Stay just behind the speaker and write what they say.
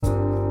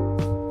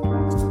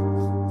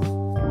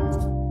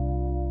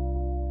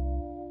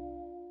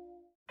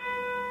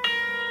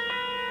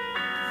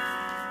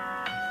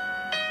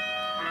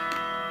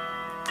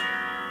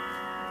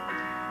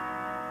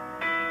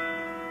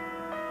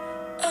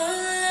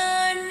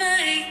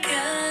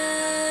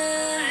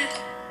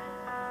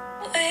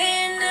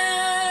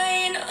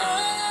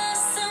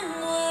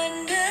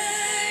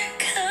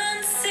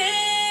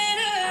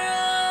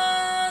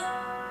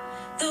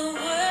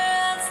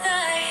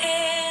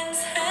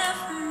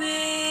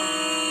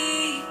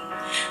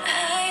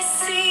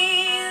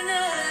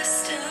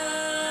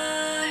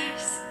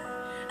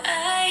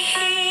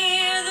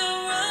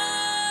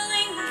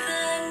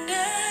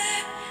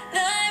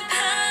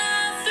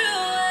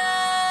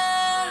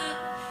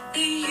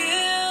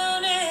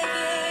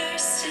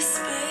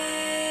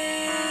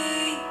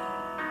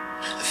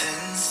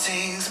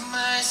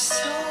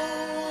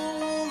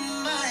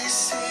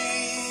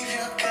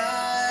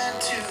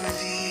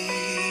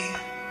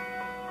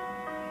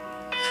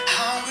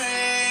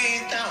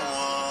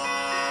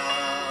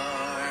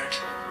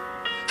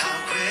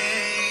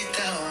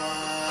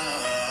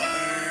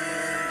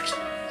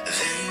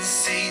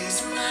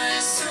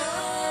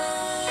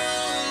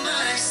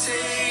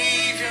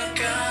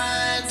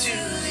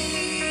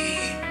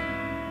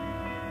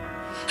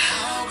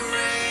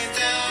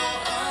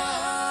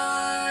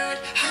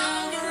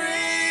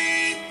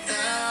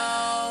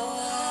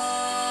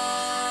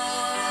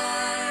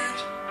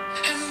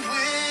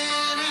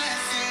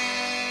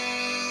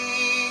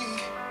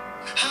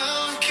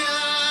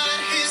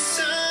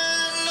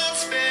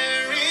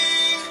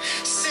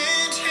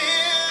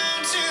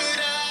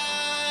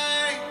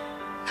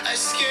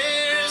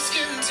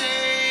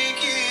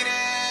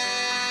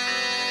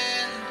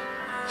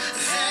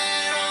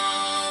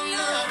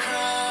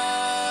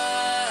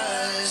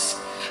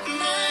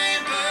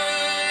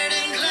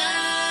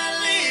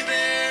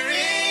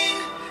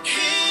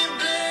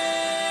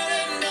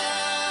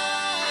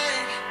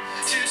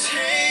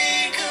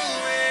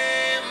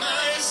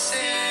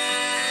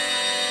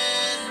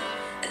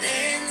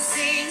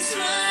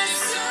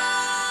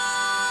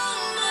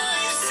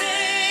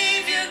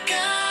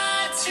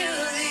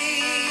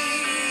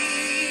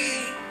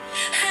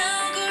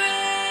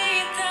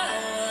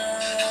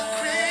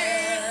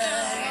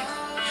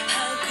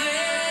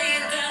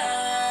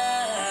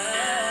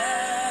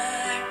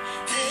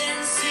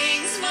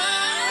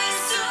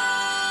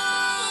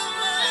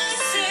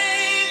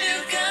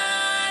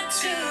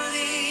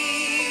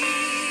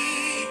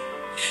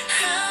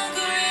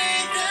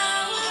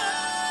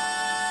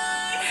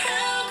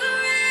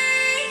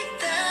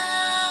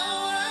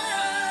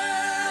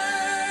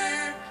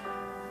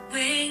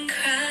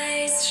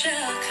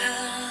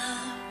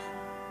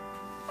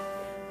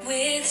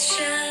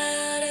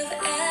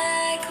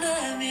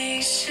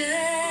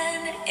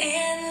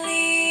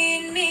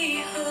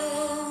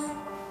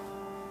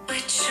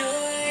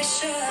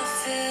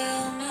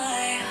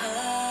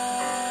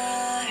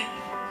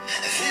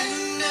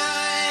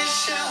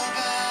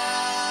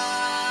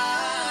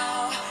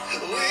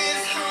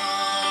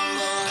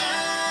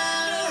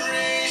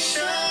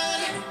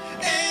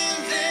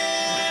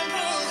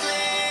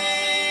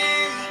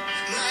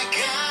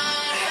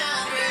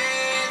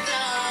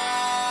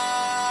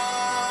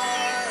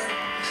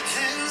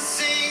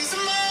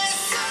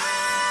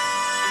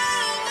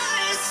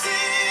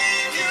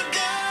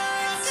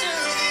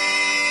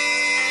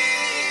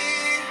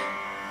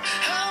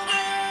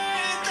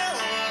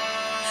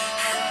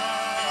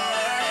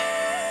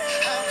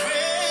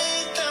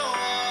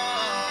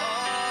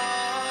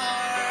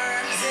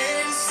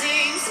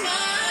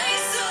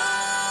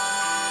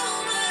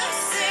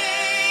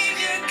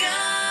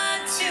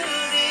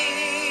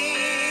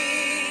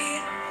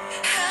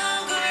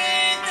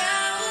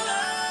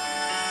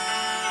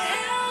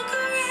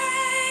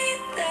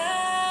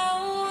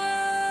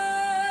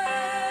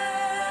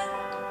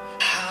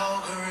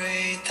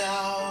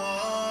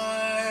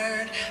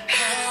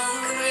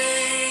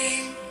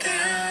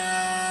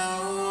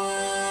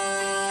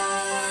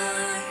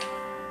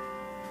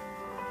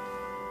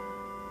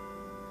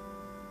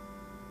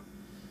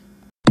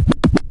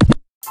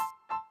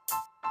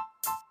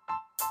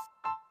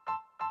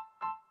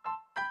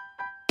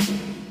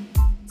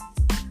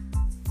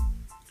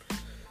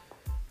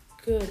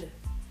Good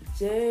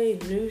day,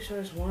 News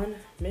Source 1,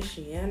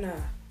 Michiana.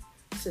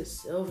 This is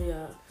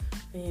Sylvia.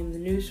 I am the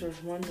News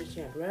Source 1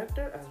 Michiana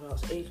Director, as well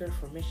as Acre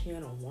for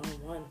Michiana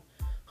 101.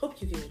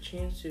 Hope you get a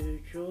chance to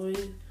enjoy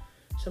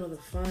some of the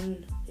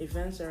fun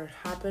events that are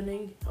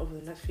happening over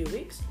the next few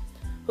weeks.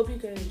 Hope you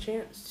get a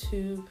chance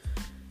to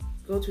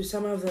go to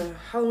some of the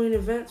Halloween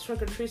events,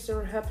 trunk or treats that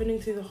are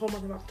happening through the whole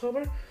month of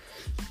October.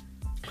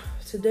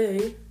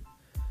 Today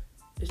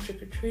is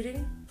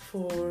trick-or-treating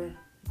for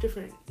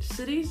different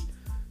cities.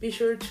 Be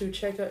sure to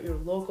check out your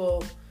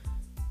local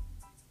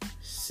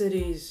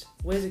city's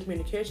ways of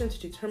communication to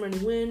determine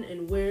when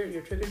and where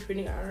your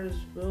trick-or-treating hours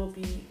will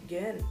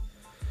begin.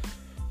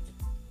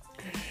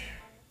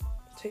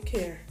 Take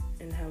care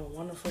and have a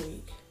wonderful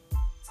week.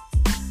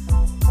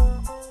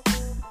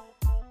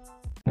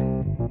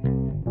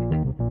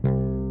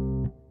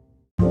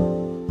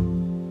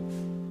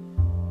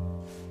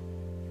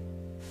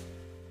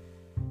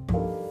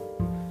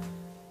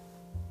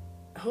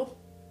 I hope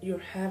you're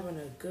having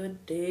a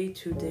good day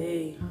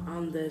today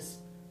on this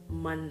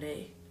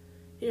Monday.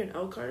 Here in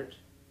Elkhart,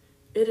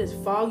 it is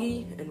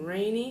foggy and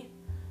rainy.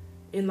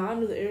 In a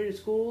lot of the area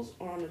schools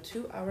are on a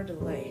 2-hour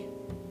delay.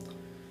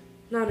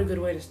 Not a good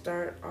way to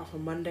start off a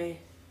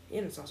Monday,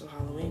 and it's also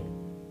Halloween.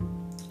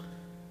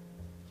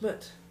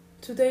 But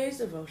today's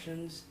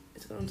devotions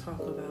is going to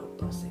talk about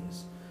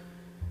blessings.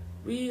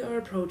 We are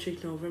approaching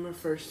November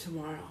 1st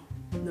tomorrow,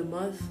 the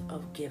month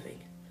of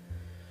giving.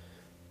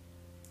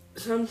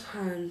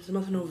 Sometimes the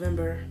month of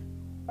November,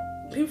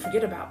 people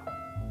forget about.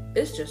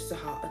 It's just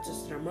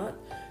our month.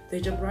 They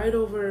jump right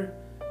over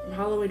from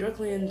Halloween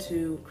directly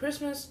into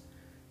Christmas,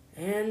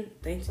 and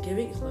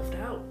Thanksgiving is left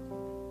out.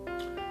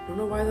 I don't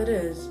know why that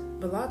is,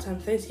 but a lot of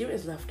times Thanksgiving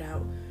is left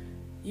out.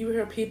 You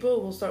hear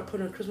people will start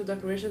putting on Christmas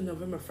decorations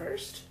November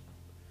 1st.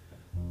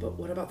 But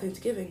what about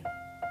Thanksgiving?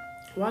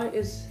 Why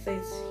is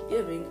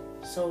Thanksgiving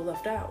so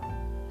left out?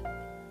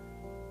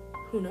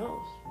 Who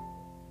knows?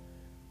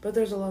 But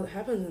there's a lot that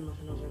happens in the month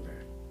of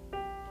November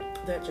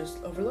that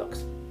just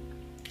overlooks.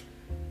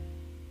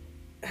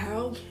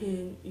 How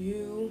can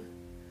you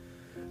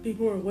be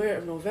more aware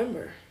of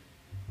November,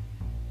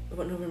 of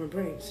what November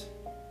brings?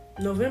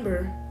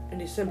 November and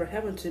December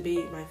happen to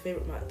be my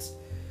favorite months.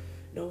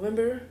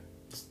 November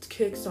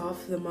kicks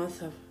off the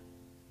month of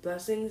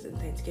blessings and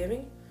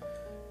Thanksgiving.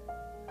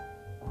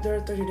 There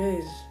are 30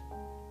 days.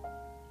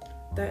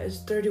 That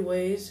is 30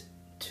 ways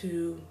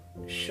to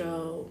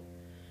show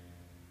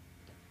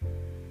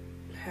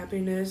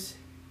happiness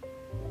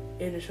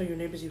and to show your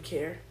neighbors you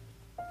care.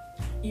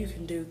 You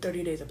can do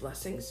 30 days of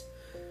blessings.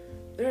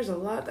 There's a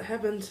lot that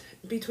happens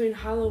between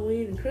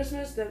Halloween and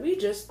Christmas that we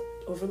just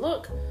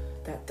overlook.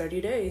 That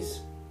 30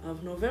 days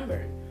of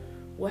November.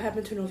 What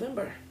happened to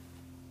November?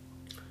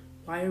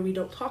 Why we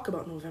don't talk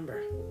about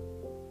November?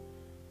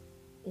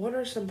 What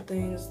are some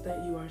things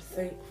that you are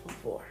thankful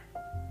for?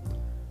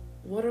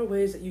 What are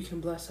ways that you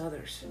can bless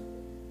others?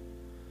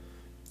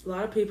 A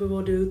lot of people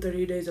will do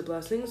 30 days of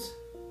blessings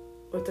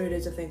or 30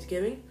 days of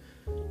Thanksgiving,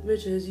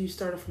 which is you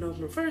start off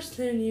November 1st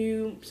and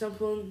you,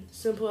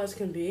 simple as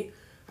can be,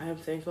 I am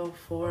thankful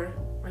for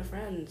my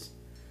friends.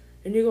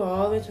 And you go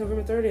all the way to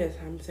November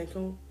 30th, I'm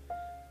thankful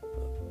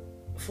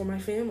for my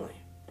family.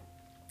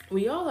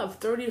 We all have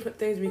 30 different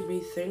things we can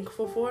be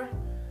thankful for,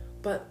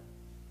 but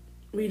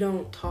we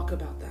don't talk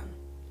about them.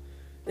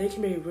 They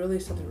can be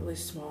something really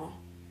small.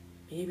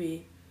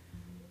 Maybe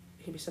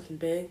it can be something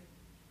big.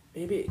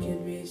 Maybe it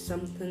can be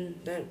something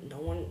that no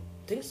one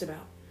thinks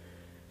about.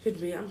 Could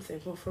be, I'm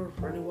thankful for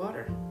running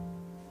water.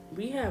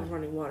 We have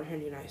running water here in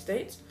the United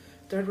States.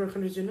 Third world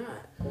countries do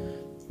not.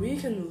 We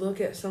can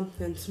look at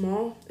something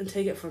small and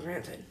take it for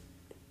granted.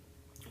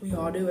 We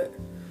all do it.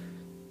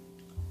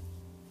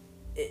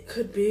 It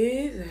could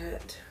be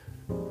that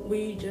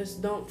we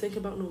just don't think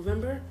about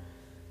November.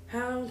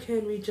 How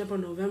can we jump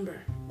on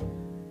November?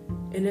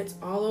 And it's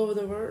all over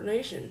the world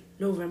nation.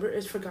 November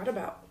is forgot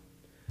about.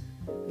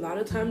 A lot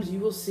of times you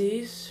will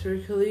see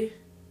circularly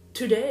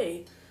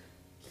today,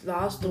 a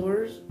lot of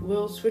stores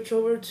will switch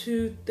over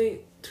to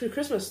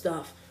Christmas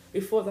stuff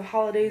before the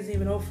holidays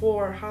even over,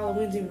 or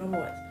Halloween's even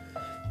over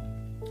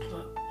with.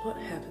 But what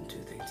happened to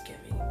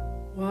Thanksgiving?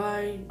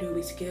 Why do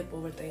we skip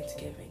over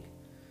Thanksgiving?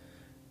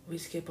 We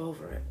skip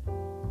over it.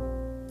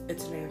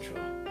 It's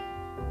natural.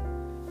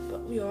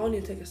 But we all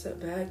need to take a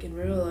step back and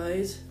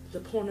realize the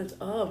importance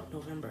of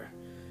November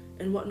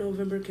and what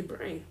November can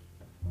bring.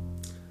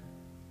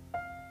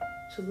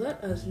 So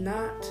let us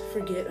not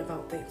forget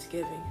about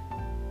Thanksgiving.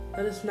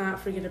 Let us not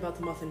forget about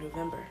the month of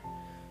November.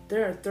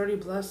 There are 30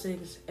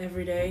 blessings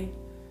every day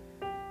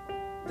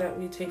that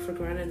we take for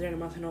granted during the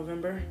month of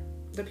November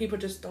that people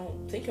just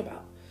don't think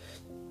about.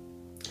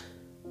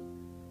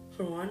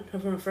 For one,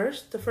 November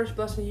 1st, the first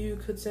blessing you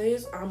could say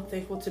is, I'm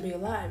thankful to be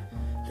alive.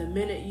 The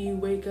minute you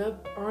wake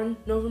up on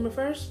November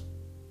 1st,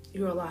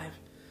 you're alive.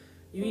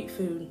 You eat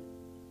food.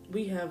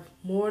 We have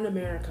more in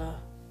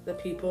America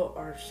that people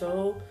are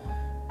so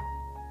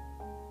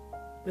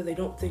that they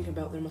don't think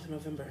about their month of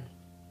November.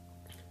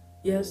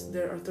 Yes,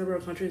 there are third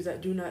world countries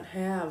that do not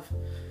have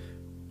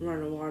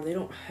running water. They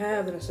don't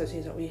have the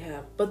necessities that we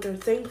have, but they're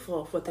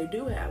thankful for what they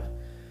do have.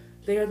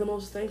 They are the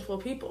most thankful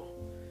people.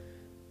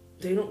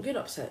 They don't get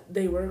upset.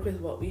 They work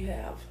with what we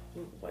have,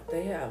 what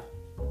they have.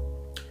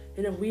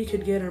 And if we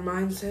could get our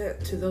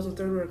mindset to those in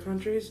third world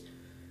countries,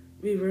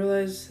 we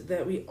realize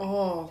that we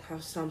all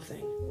have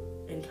something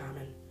in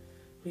common.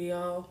 We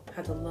all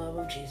have the love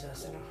of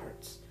Jesus in our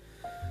hearts.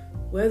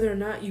 Whether or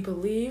not you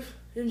believe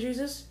in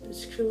Jesus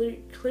is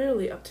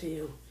clearly up to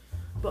you.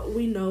 But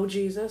we know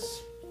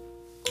Jesus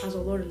as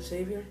a Lord and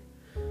Savior.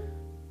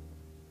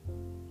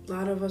 A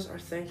lot of us are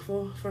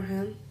thankful for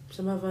him.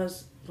 Some of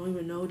us don't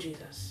even know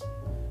Jesus,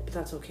 but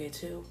that's okay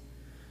too.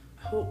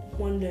 I hope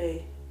one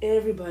day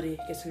everybody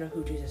gets to know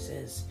who Jesus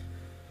is.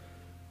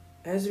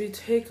 As we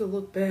take a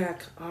look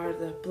back are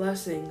the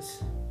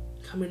blessings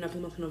coming up in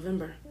the month of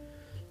November.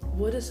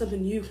 What is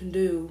something you can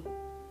do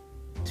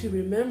to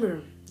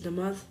remember the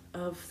month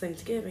of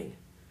Thanksgiving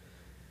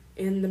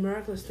and the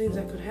miraculous things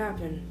that could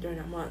happen during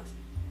that month?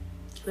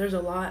 There's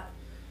a lot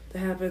that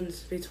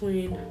happens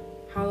between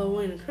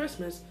Halloween and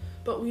Christmas,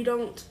 but we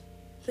don't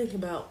think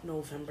about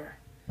November.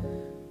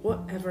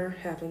 Whatever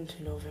happened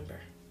to November?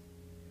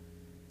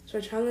 So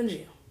I challenge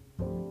you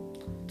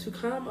to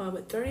come up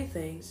with 30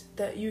 things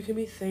that you can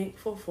be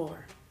thankful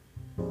for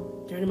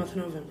during the month of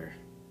November,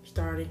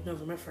 starting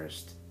November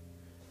 1st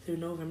through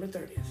November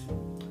 30th.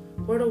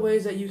 What are the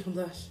ways that you can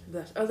bless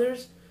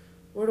others?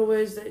 What are the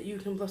ways that you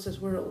can bless this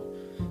world?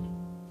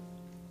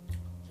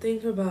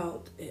 Think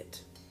about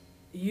it.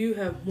 You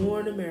have more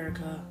in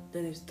America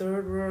than these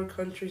third world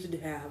countries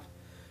have.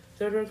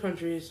 Third world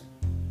countries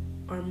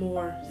are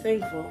more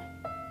thankful,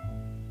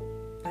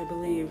 I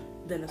believe,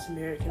 than us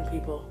American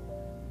people,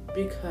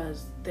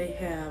 because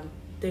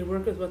they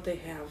work with what they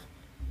have.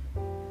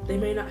 They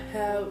may not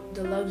have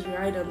the luxury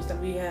items that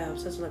we have,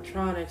 such as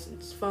electronics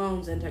and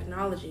phones and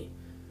technology,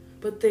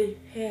 but they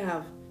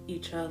have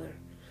each other.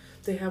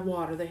 They have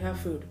water, they have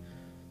food,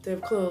 they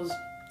have clothes,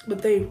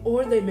 but they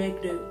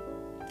make do.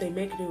 They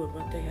make do with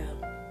what they have.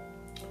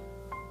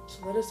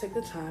 So let us take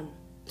the time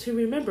to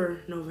remember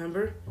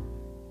November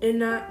and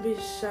not be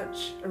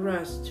such a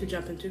rush to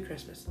jump into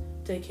Christmas.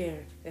 Take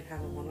care and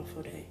have a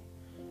wonderful day.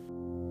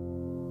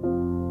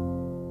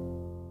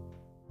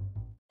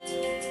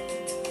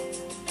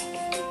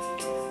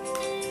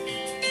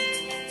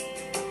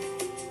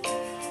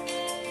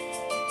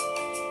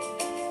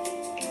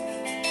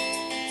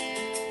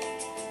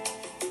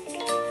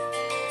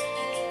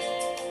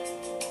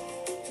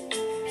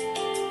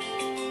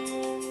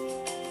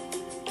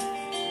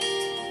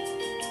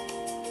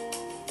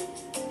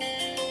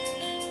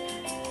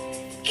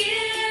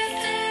 Give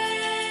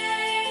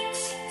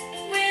thanks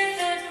with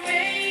a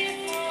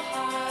grateful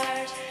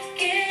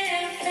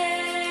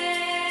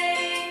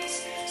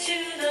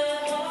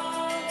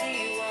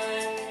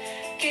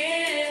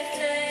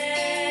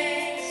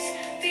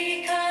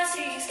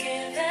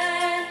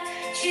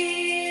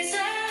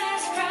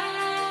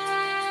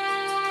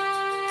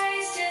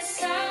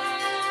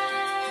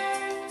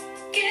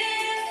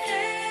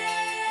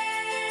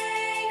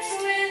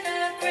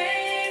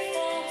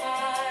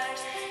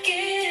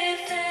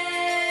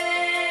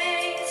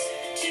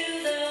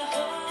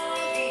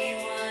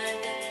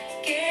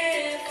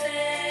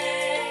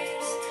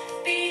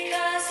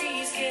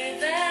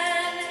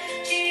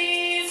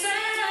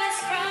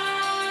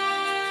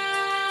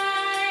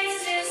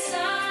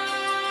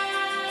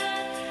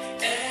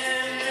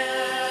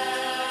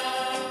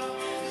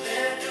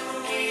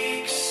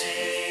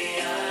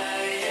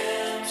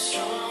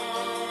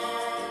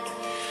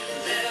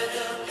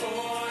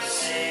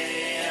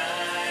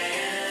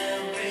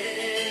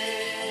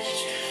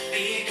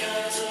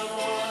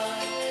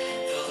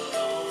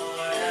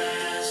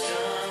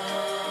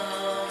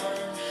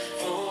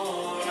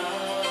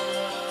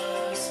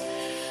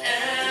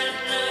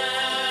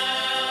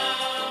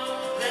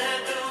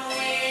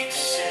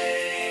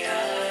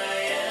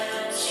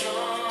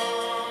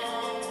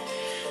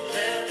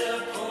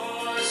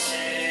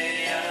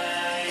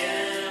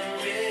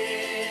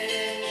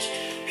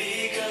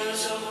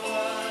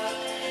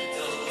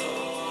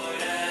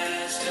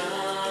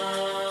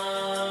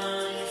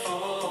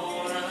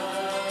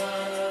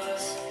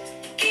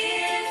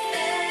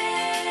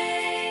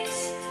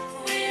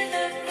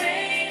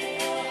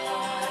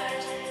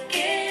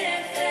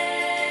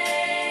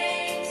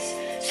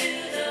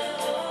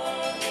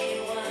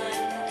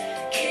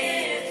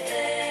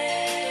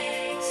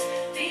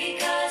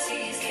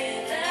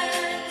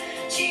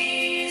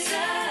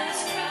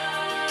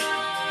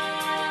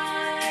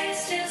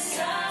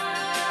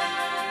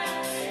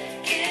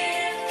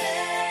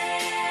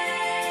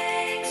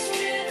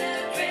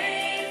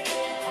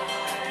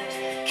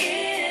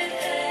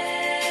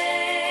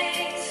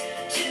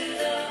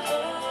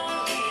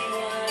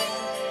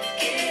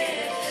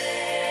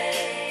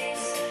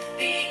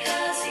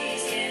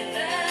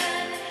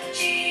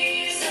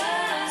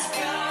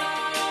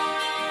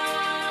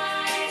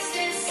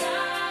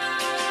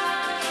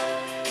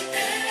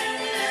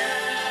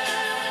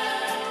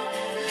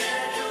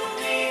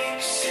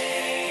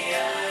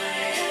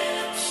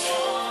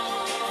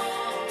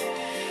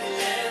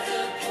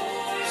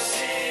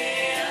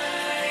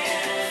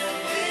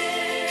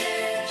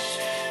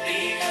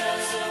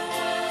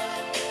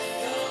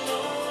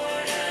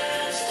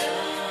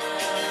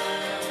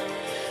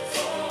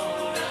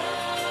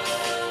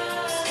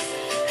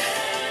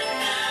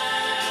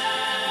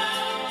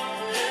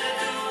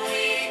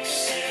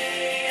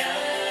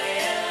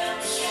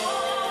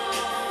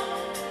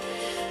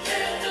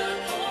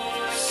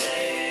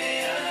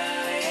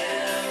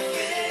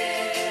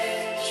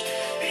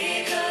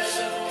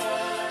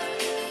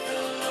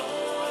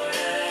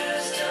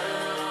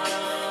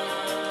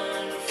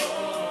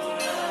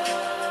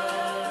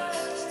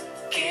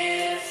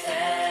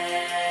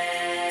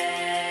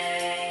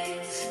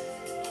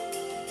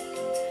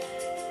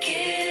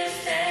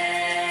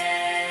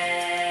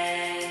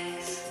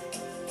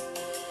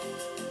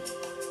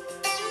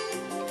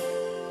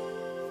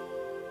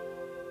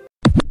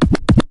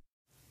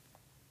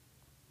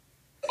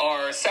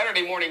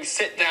morning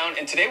sit down,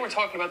 and today we're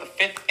talking about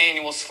the 5th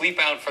annual Sleep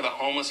Out for the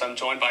Homeless. I'm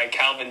joined by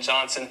Calvin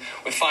Johnson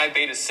with Phi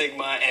Beta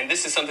Sigma, and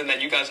this is something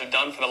that you guys have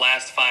done for the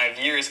last 5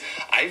 years.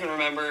 I even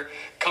remember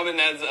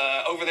coming as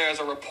over there as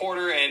a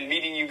reporter and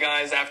meeting you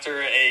guys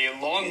after a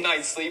long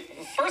night's sleep.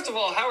 First of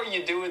all, how are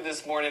you doing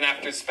this morning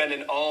after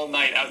spending all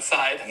night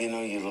outside? You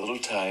know, you're a little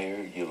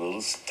tired, you're a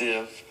little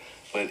stiff,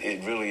 but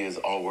it really is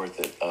all worth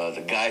it.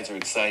 The guys are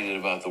excited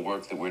about the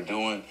work that we're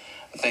doing.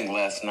 I think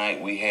last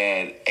night we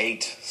had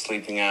 8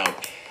 sleeping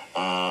out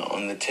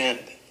on the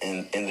tent,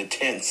 in the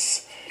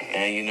tents.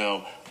 And, you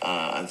know,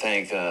 I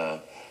think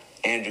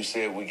Andrew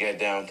said we got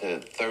down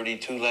to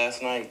 32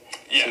 last night.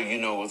 Yeah. So,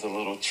 you know, it was a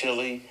little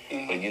chilly,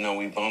 but, you know,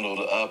 we bundled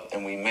up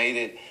and we made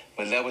it.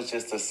 But that was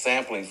just a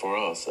sampling for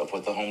us of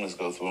what the homeless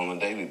go through on a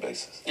daily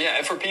basis. Yeah,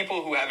 and for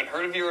people who haven't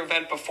heard of your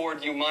event before,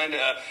 do you mind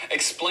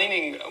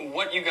explaining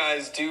what you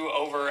guys do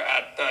over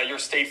at your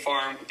State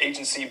Farm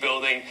agency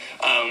building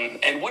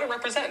and what it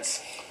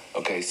represents?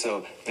 Okay,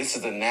 so this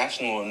is a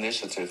national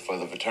initiative for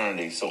the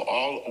fraternity. So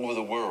all over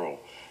the world,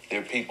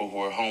 there are people who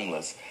are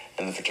homeless,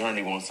 and the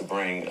fraternity wants to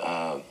bring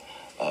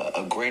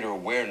a greater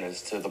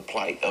awareness to the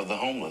plight of the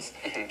homeless.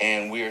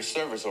 And we're a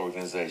service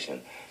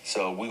organization,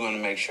 so we want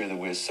to make sure that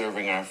we're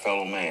serving our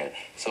fellow man.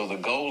 So the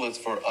goal is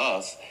for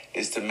us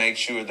is to make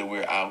sure that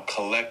we're out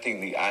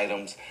collecting the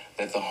items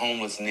that the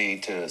homeless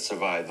need to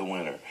survive the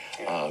winter.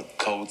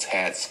 Coats,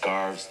 hats,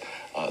 scarves,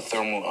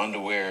 thermal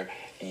underwear,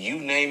 you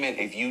name it.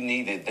 If you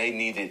need it, they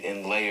need it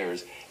in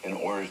layers in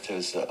order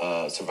to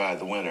survive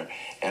the winter.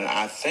 And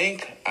I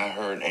think I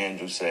heard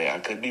Andrew say, I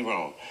could be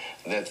wrong,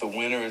 that the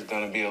winter is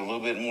going to be a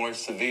little bit more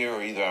severe,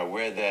 or either I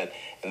read that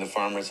in the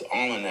Farmer's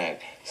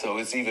Almanac. So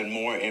it's even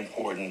more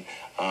important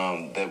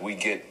that we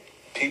get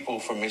people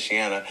from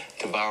Michiana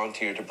to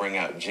volunteer to bring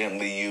out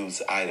gently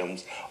used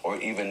items or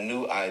even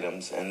new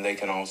items, and they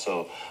can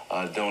also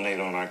donate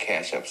on our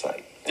Cash App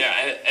site.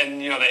 Yeah,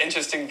 and you know, the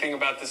interesting thing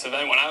about this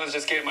event, when I was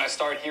just getting my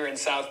start here in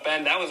South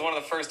Bend, that was one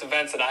of the first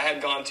events that I had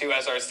gone to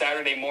as our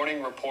Saturday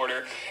morning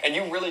reporter, and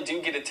you really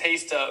do get a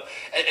taste of,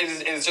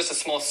 it is just a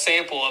small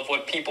sample of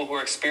what people who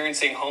are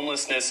experiencing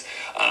homelessness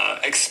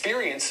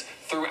experience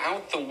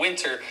throughout the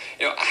winter.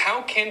 You know,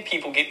 how can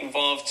people get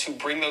involved to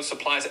bring those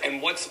supplies,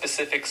 and what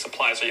specific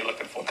supplies are you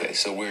looking for? Okay,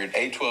 so we're at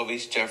 812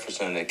 East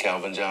Jefferson at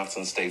Calvin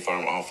Johnson State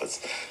Farm office.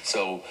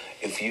 So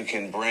if you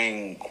can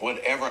bring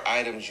whatever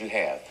items you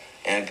have,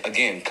 and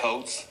again,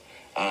 coats,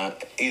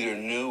 either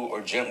new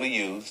or gently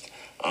used,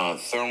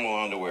 thermal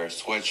underwear,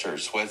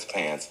 sweatshirts,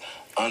 sweatpants,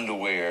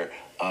 underwear,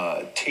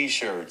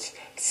 T-shirts,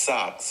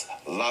 socks,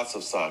 lots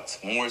of socks,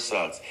 more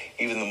socks,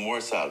 even the more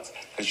socks.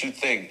 Because you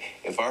think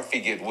if our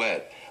feet get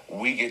wet,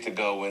 we get to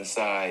go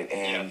inside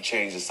and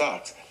change the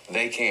socks.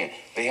 They can't.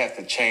 They have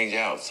to change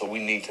out. So we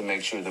need to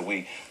make sure that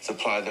we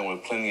supply them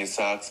with plenty of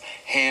socks,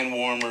 hand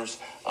warmers,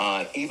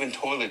 even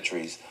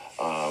toiletries,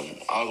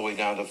 all the way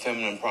down to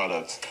feminine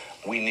products.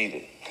 We need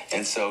it.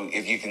 And so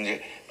if you can,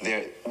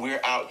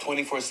 we're out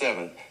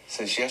 24/7.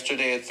 Since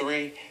yesterday at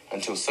 3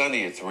 until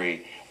Sunday at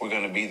 3, we're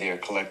going to be there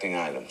collecting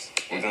items.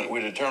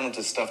 We're determined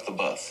to stuff the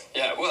bus.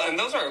 Yeah, well, and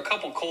those are a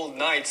couple cold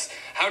nights.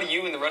 How do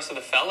you and the rest of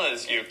the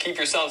fellas, you keep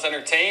yourselves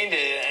entertained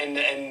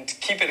and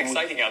keep it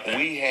exciting out there?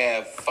 We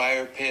have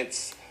fire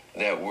pits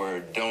that were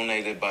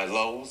donated by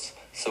Lowe's.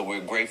 So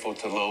we're grateful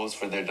to Lowe's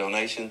for their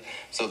donation.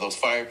 So those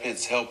fire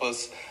pits help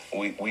us.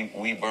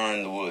 We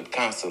burn the wood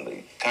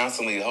constantly.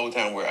 The whole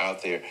time we're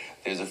out there,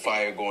 there's a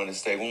fire going to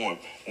stay warm.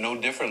 No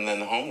different than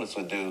the homeless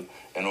would do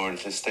in order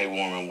to stay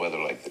warm in weather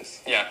like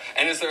this. Yeah,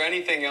 and is there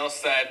anything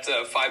else that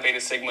Phi Beta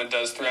Sigma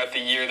does throughout the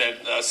year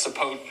that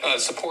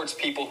supports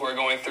people who are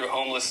going through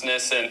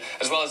homelessness, and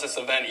as well as this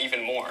event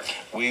even more?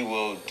 We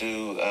will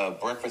do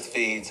breakfast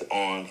feeds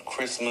on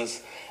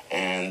Christmas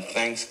and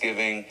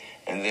Thanksgiving,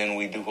 and then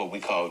we do what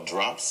we call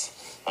drops,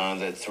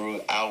 that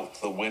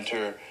throughout the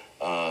winter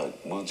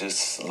we'll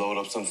just load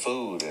up some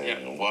food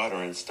and water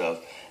and stuff,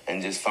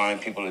 and just find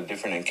people at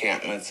different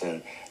encampments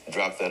and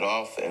drop that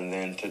off, and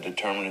then to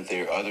determine if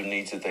there are other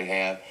needs that they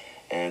have,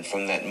 and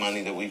from that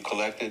money that we've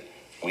collected,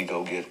 we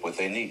go get what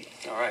they need.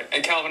 All right.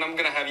 And Calvin, I'm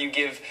going to have you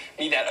give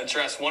me that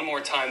address one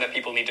more time that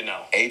people need to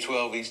know.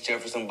 812 East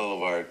Jefferson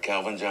Boulevard,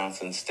 Calvin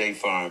Johnson, State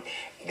Farm.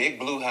 Big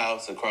blue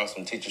house across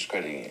from Teachers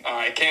Credit Union. All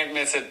right, can't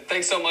miss it.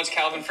 Thanks so much,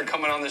 Calvin, for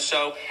coming on the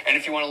show. And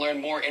if you want to learn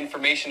more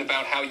information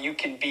about how you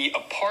can be a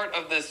part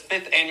of this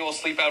 5th annual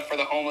Sleep Out for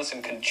the Homeless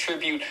and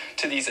contribute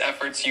to these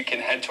efforts, you can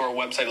head to our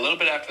website. A little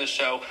bit after the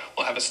show,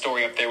 we'll have a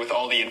story up there with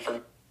all the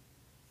information.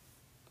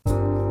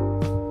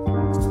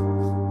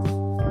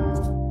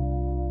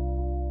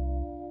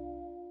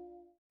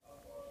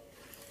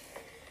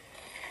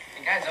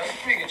 Guys, that was a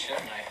pretty good show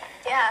tonight.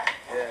 Yeah.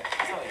 Yeah,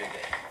 it's all your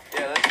day.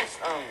 Yeah,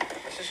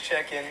 let's just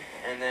check in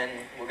and then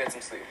we'll get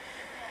some sleep.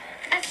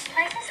 This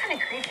place is kind of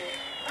creepy.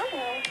 I don't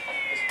know.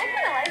 I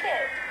kind of like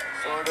it.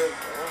 Sort of.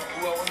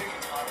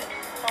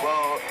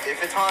 Well,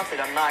 if it's haunted,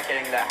 I'm not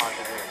getting that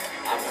haunted room.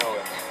 I know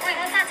it. Wait,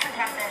 let's not talk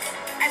about this.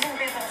 I've been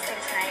grateful to sleep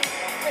tonight.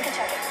 We can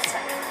check it. Let's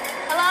check it.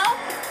 Hello?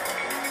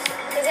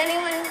 Is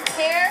anyone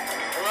here?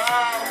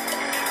 Hello?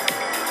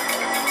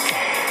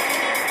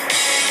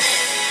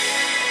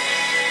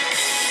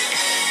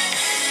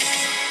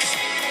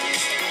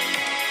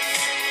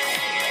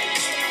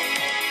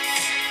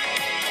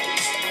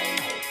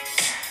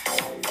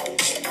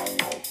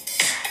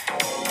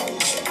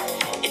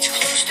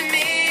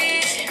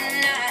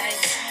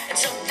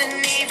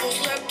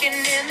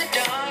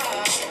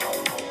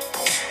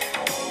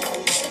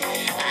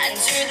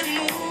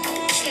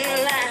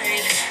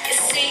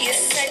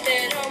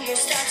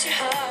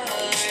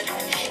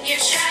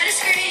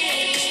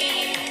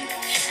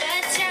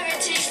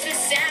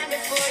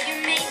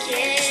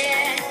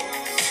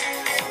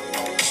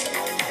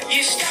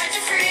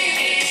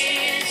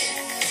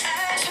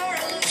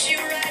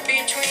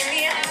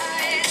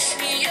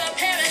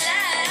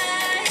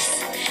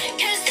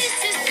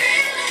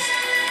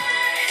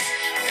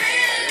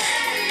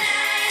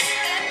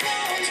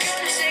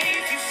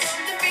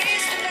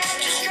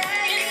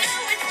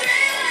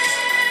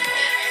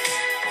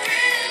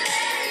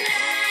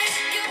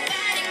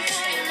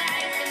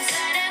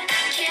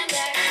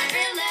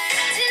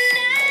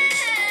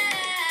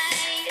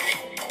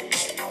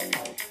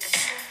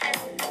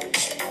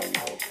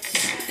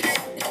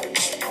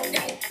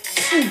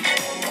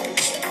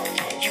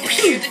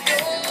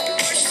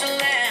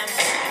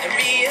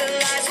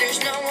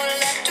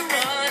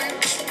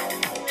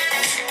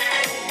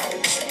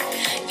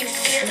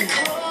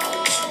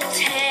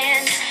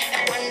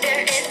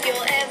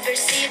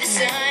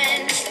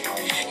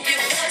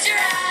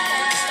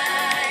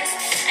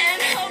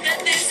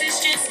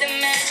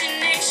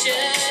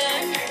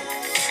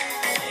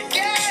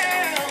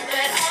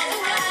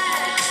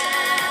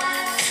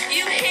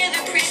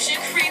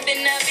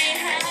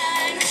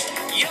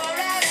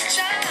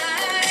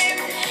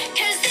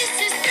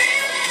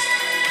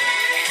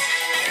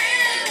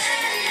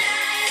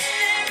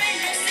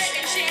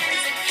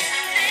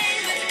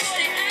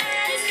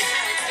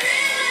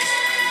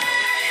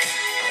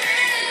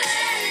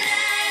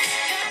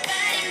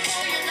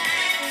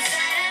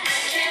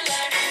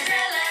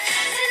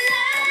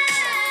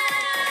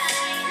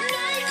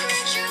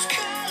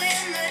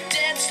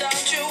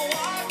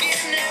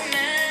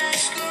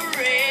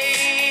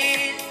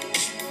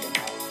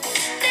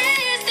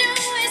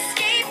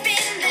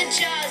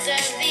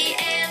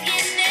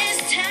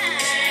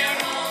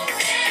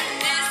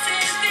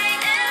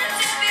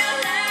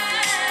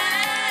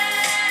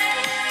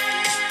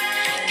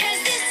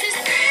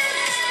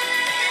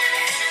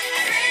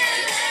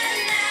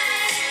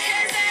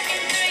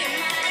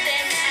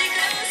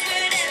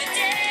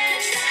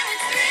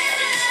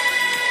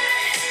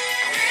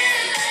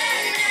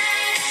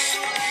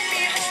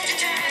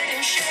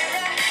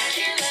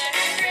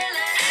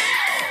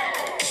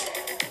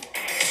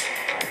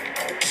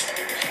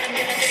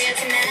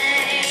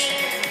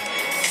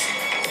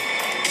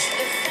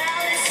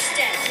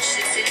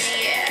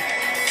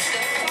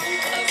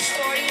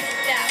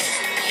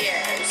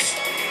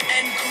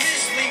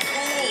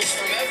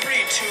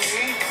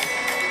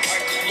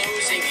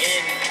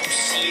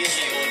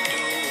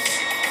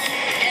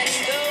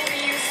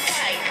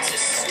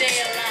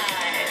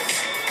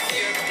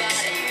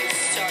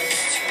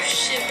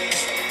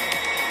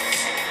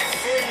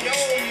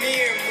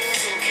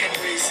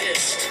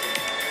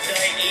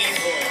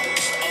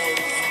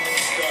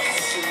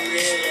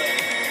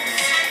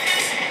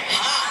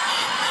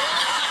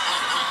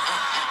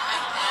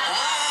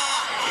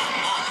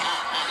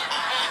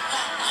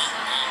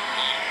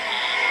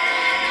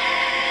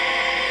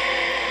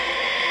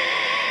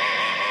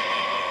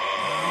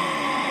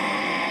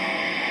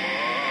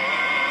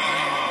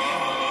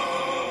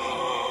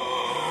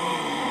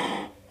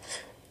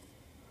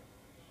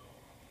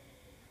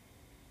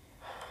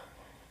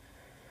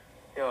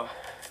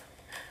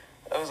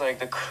 like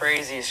the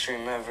craziest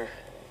dream ever.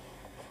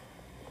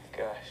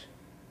 Gosh.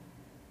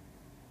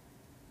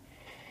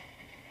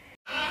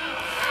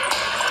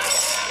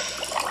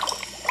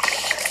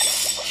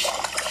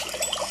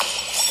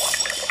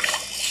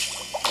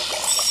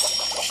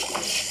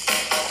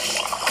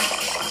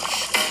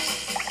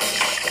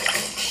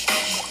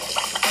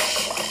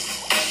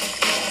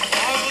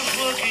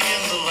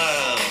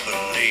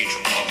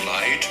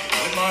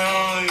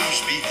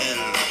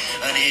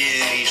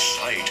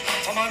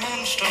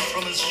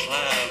 From his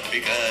slab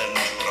began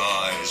to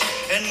rise,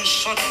 and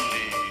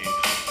suddenly,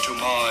 to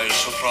my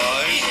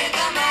surprise, he did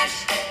the mash.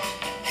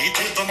 He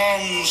did the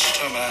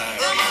monster mash.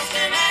 The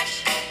monster mash.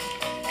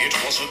 It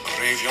was a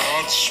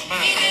graveyard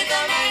smash. He did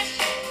the mash.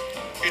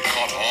 It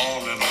caught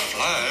on in a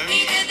flash.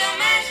 He did the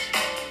mash.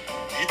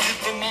 He did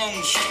the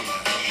monster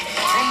mash.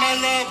 From my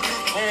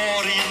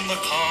laboratory in the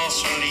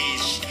castle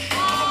east to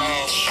the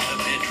master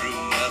bedroom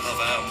where the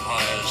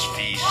vampires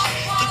feast,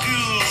 the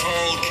ghouls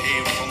all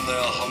came from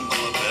their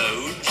humble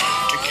abodes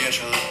to get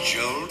a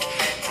jolt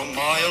from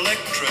my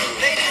electrode.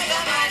 They did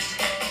the mash.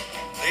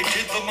 They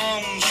did the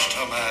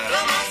monster mash.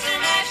 The monster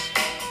mash.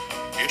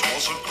 It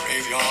was a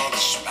graveyard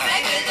smash.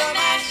 They did the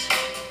mash.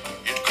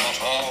 It caught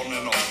on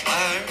in a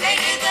flash. They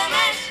did the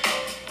mash.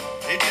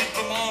 They did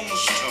the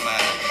monster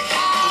mash.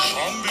 The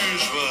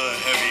zombies were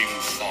having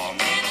fun.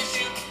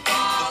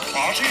 The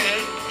party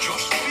had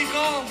just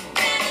begun.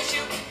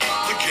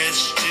 The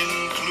guests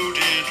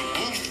included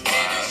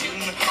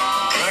Wolfman,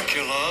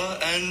 Dracula,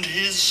 and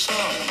his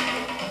son.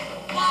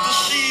 The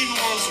scene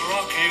was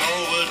rocking,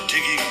 all were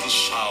digging the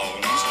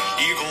sounds.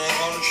 Igor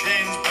on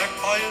chains, backed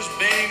by his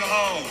baying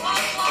hounds.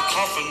 The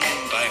coffin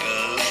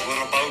bangers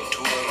were about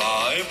to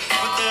arrive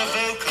with their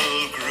vocal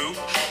group,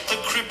 the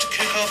Crypt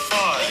Kicker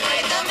Five. They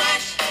played the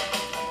mash.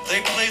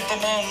 They played the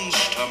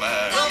monster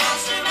mash. The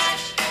monster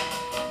mash.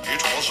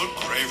 It was a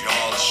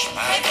graveyard They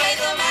smash. played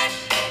the mash.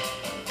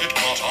 It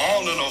caught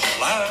on in a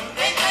flash.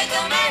 They played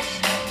the mash.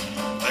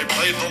 They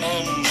played the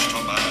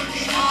monster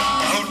mash.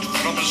 Out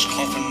from his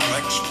coffin,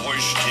 Rex's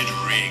voice did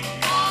ring.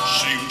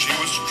 Seemed he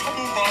was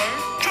troubled by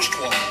just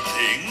one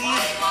thing.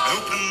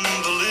 Opened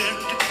the lid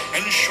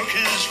and shook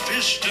his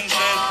fist and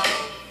said,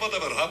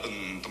 "Whatever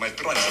happened to my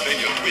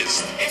Transylvania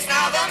twist?" It's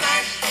now the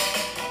mash.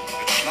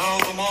 It's now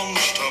the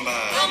monster The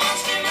mash.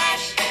 monster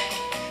mash.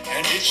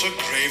 And it's a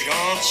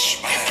graveyard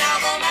It's now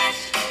smash. the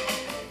mash.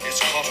 It's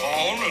caught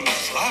on in a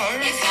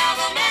flash. It's now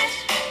the mash.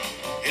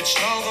 It's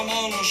now the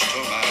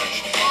monster mash.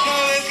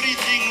 Now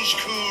everything's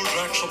cool.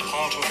 Drax a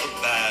part of the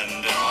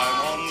band, and my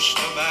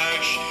monster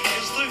mash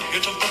is the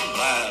hit of the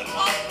land.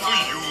 For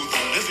you,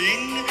 the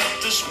living,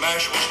 this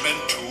mash was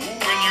meant to.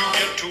 When you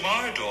get to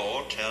my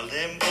door, tell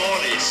them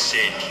Boris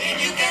said. Then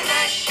you can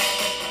mash.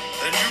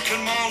 Then you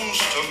can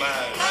monster The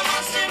mash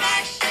monster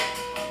mash.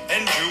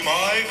 and do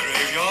my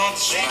graveyard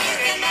Then you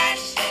smash. can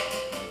mash.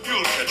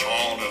 You'll catch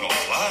on in a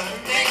flash.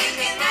 Then you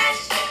can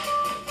mash.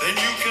 Then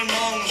you can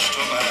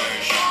monster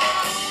mash.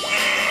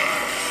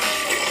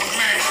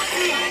 Mash.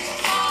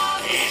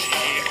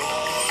 Easy,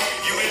 boy.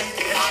 You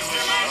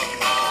Monster mash.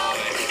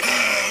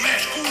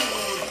 mash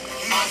good.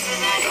 Monster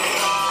mash.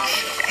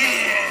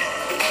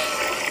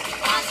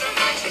 Monster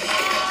mash.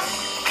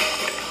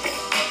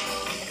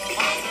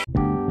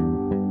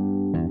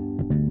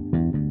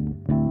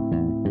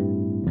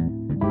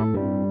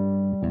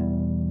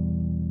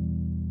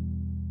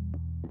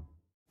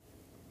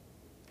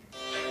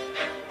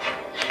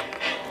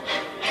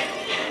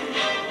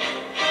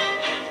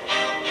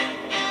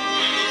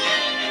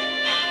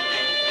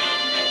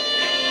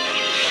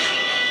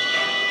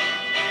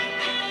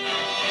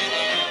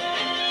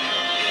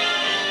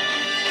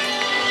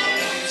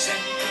 Boys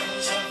and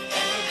girls of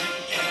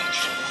every age,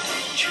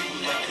 would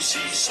you like to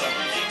see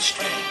something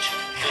strange?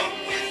 Come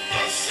with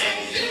us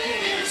and you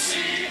will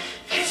see.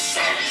 This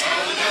our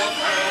town of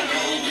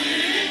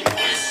Halloween.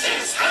 This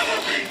is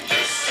Halloween.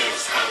 This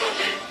is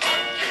Halloween.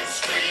 Pumpkins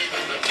scream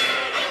in the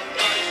dead of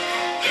night.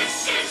 This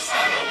is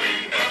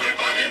Halloween.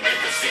 Everybody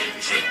make a scene.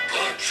 Trick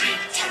or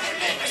treat. Tell the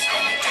neighbors how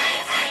to die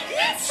of fright.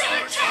 It's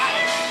our town.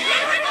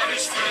 Everybody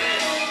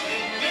scream.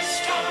 In this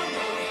town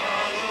of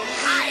Halloween.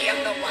 I am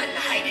the one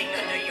hiding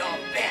under your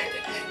bed.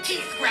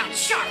 Teeth ground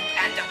sharp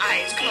and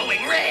eyes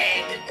glowing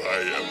red.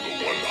 I am the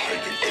one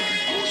hiding under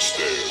your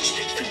stairs.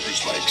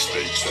 Fingers like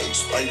snakes and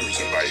spiders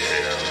in my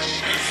hair.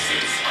 This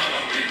is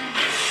Halloween.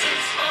 This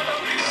is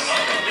Halloween.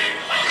 Halloween.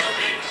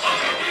 Halloween.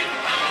 Halloween.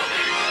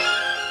 Halloween.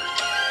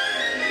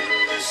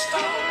 In this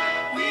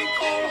town we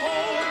call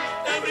home.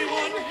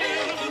 Everyone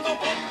hail to the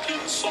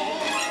pumpkin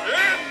song.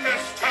 In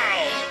this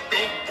town,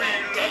 don't we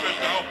love it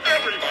now?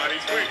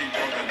 Everybody's waiting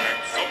for the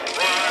next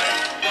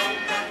surprise. One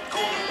that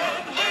cold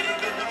and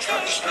hiding in the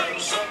trash can.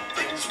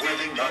 Something's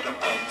waiting on a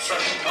bounce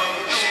and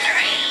mouse.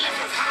 Dream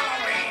of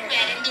Halloween,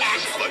 red and black.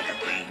 Like a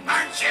green.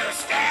 Aren't you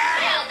scared?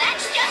 Well,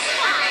 that's just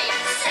fine.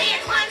 Say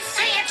it once,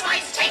 say it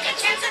twice. Take a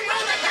chance and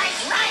roll the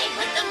dice. Ride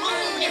with the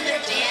moon in the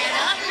dead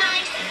of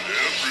night.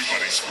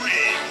 Everybody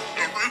scream!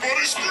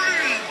 Everybody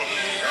scream!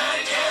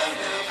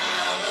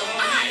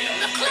 I am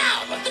the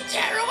clown with the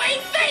tearaway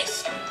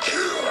face.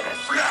 Here,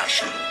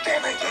 flash and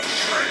follow the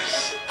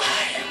trace.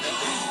 I am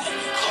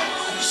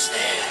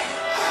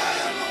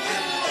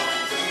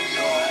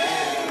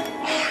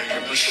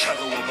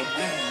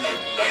moon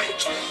at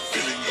night,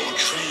 filling your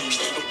dreams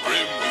to the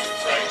brim with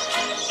fright.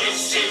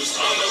 This is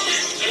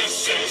Halloween,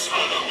 this is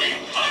Halloween,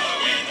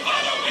 Halloween,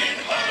 Halloween,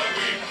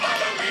 Halloween,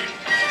 Halloween.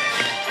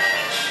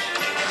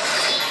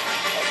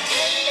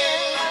 Tender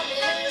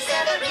rumblings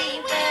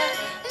everywhere.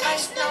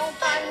 Life's no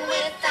fun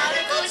without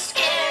a good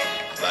scare.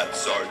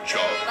 That's our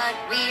job. But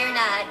we're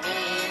not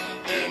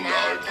in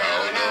our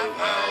town of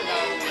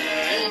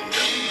Halloween.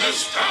 In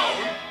this town,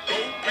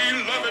 don't we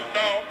love it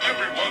now?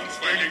 Everyone's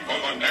waiting for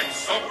the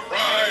next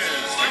surprise.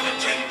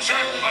 Skeleton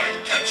Jack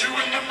might catch you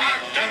in the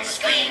back and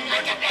scream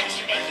like a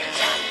banshee, make you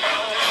jump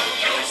out of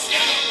your skin.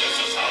 This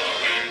is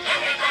Halloween,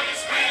 everybody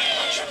scream.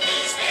 Won't you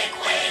please make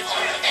way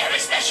for a very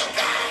special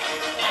guy?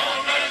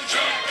 All-Man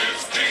Jack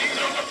is king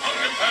of the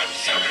pumpkin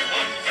patch.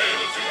 Everyone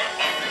hail to our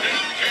pumpkin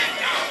king.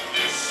 Now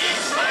this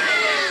is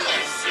Halloween,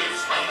 this is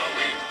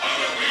Halloween,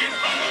 Halloween,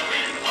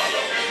 Halloween,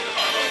 Halloween,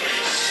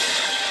 Halloween.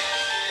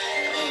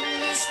 In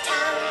this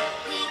town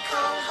we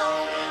call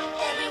home,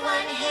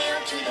 everyone hail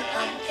to the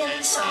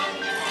pumpkin song.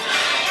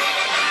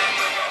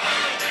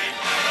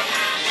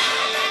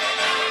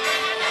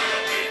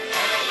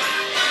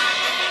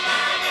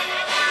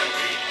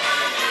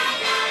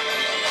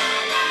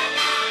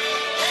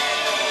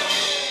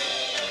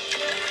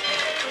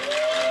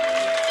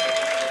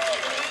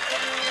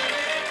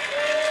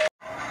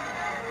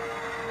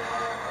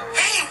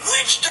 Hey,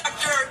 witch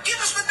doctor, give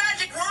us the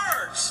magic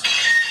words.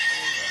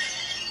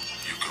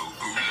 You go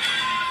ooh,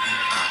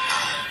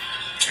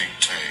 ting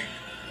tang,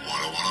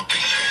 walla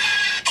bing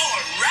bang.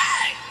 All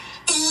right.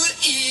 Ooh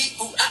ee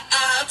ooh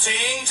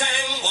ting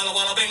tang,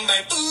 walla bing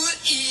bang. Ooh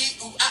ee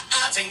ooh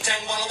ting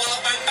tang, walla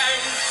bang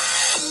bang.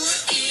 Ooh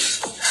ee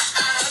ooh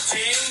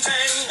ting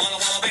tang,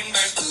 walla bing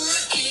bang. Ooh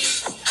ee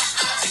ooh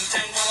ting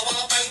tang,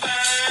 walla bang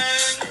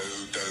bang. Do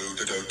do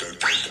do do do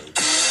do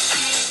do.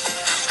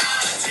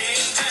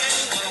 Ting tang,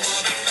 walla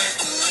bing bang.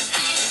 Ooh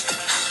ee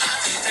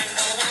ting tang,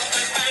 walla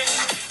bang bang.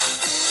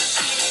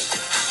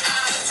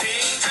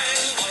 Ting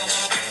tang,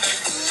 walla bing bang.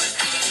 Ooh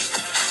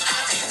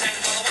ting tang,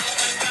 walla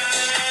bang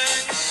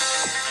bang.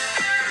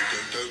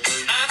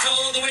 I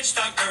told the witch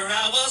doctor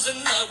I was in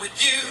love with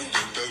you.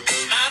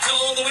 I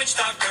told the witch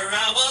doctor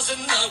I was in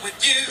love with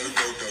you.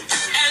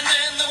 And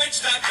then the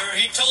witch doctor,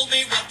 he told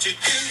me what to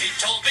do. He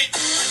told me,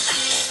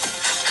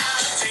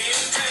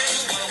 ting tang,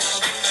 walla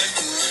bing bang.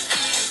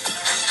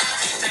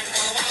 Ting tang,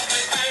 walla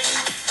bang bang.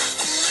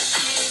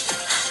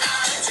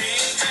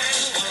 Ting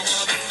tang,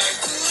 walla bing bang.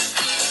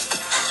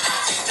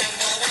 Ting tang,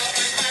 walla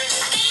bang bang.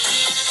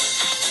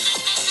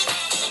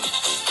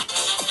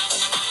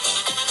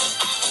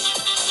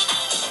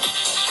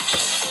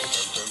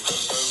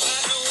 I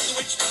told the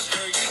witch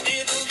doctor you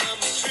didn't love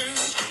me true.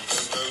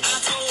 I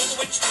told the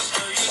witch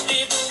doctor you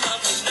didn't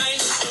love me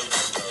nice.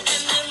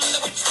 And then the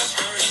witch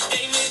doctor, he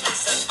gave me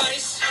this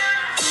advice.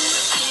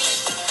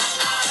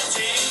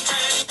 Ting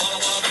tang,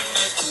 walla bing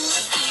bang.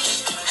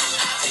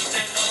 Ting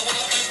tang,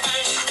 walla bang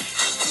bang.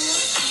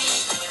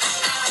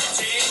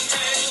 Ting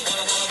tang,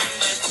 walla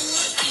bing bang.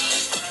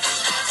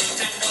 Ting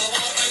tang,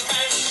 walla bang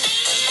bang.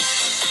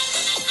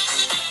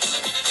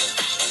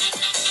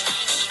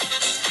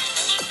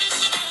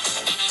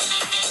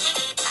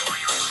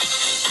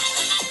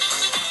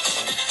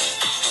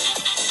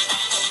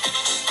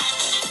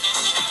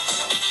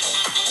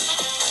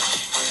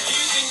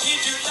 You can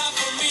keep your love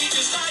for me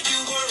just like you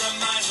were a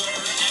miser.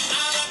 And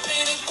I don't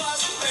think it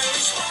was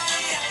very smart.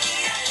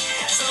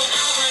 So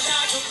I went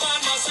out to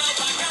find myself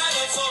a guy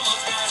that's so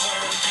much wiser.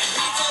 And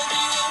he told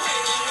me the way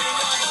to win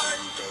your heart.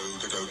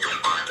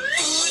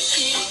 Ooh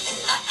ee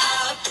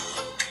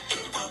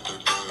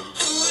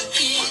Ooh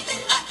ee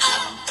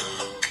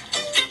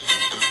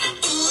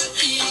Ooh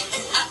ee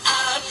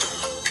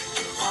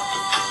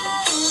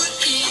Ooh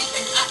ee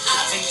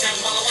Ting tang,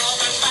 walla walla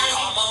bang bang.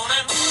 Come on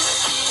and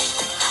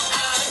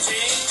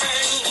ting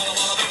tang,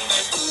 walla bing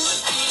bang.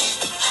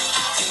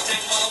 Ting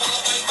tang, walla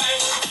bang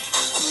bang.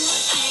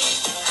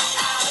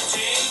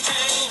 Ting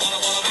tang,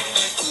 walla bing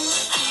bang.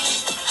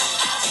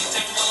 Ting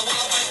tang,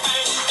 walla bang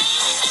bang.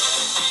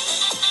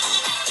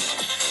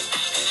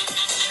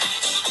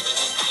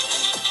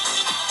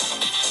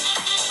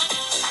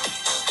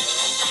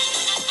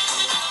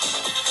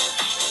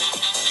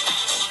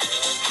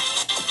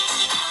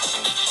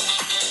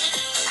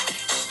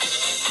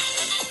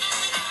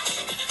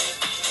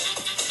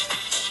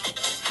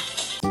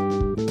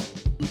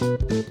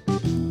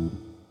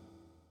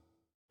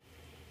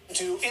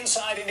 To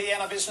Inside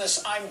Indiana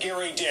Business, I'm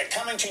Gary Dick,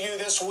 coming to you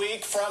this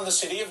week from the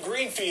city of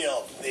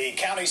Greenfield, the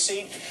county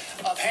seat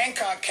of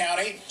Hancock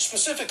County.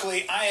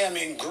 Specifically, I am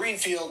in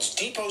Greenfield's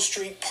Depot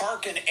Street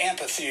Park and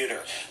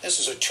Amphitheater. This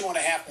is a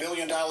 $2.5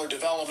 million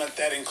development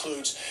that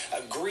includes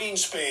a green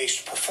space,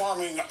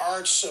 performing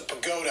arts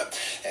pagoda,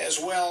 as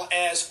well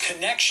as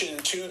connection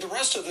to the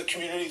rest of the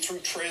community through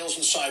trails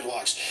and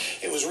sidewalks.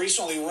 It was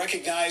recently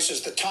recognized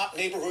as the top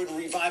neighborhood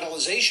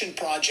revitalization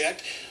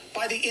project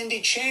by the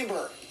Indy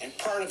Chamber and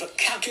part of a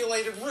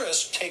calculated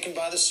risk taken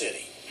by the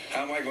city.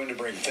 How am I going to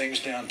bring things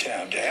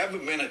downtown? To have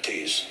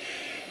amenities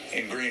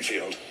in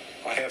Greenfield,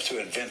 I have to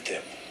invent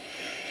them.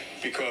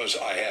 because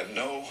I have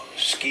no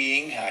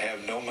skiing, I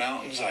have no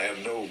mountains, I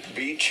have no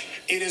beach.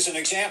 It is an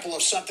example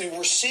of something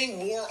we're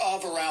seeing more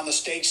of around the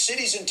state.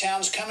 Cities and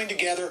towns coming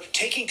together,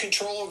 taking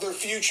control of their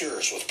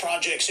futures with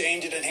projects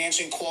aimed at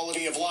enhancing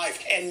quality of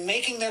life and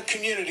making their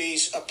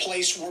communities a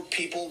place where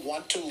people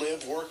want to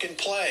live, work, and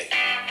play.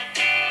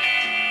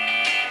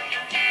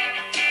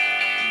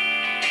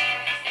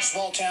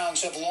 Small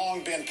towns have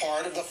long been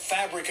part of the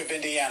fabric of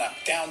Indiana.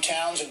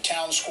 Downtowns and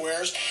town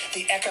squares,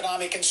 the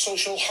economic and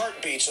social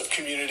heartbeats of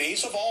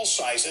communities of all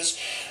sizes.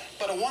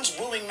 But a once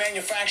booming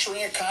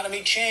manufacturing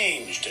economy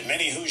changed, and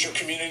many Hoosier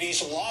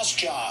communities lost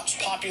jobs,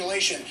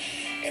 population,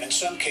 and in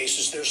some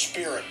cases their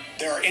spirit.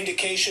 There are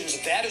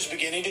indications that is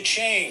beginning to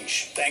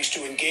change, thanks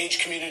to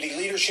engaged community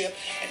leadership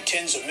and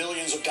tens of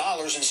millions of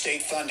dollars in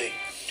state funding.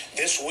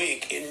 This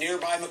week in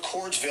nearby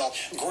McCordsville,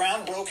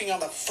 groundbreaking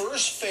on the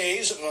first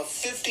phase of a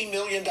 $50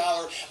 million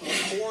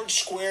McCord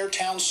Square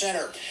Town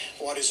Center.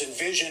 What is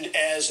envisioned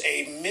as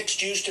a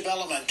mixed-use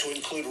development to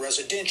include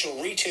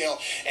residential, retail,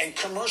 and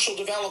commercial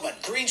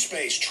development, green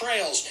space,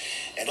 trails,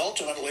 and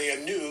ultimately a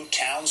new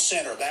town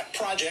center. That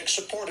project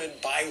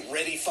supported by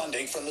ready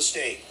funding from the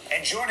state.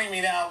 And joining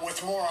me now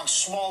with more on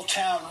small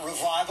town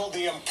revival,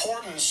 the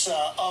importance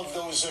of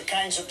those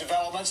kinds of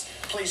developments.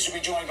 Pleased to be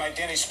joined by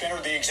Denny Spinner,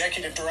 the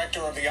executive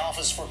director of the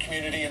Office for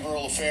Community and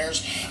Rural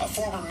Affairs, a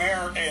former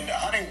mayor in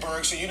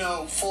Huntingburg, so you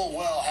know full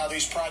well how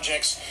these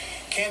projects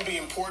can be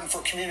important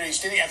for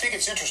communities. Denny, I think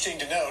it's interesting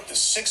to note the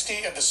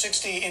 60 of the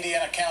 60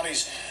 Indiana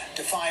counties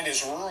defined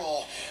as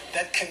rural,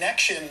 that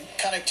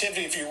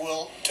connectivity, if you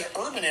will, to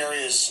urban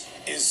areas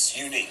is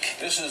unique.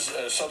 This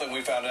is something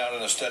we found out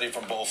in a study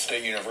from Ball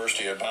State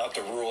University about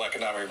the rural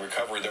economic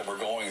recovery that we're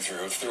going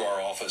through our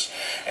office.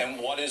 And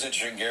what is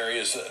interesting, Gary,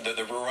 is that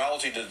the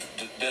rurality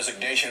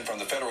designation from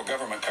the federal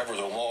government covers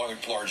a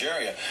large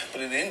area.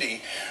 But in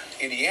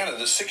Indiana,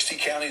 the 60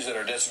 counties that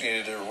are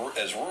designated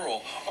as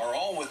rural are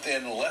all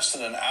within less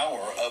than an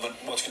hour of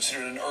what's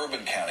considered an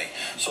urban county.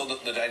 So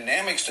the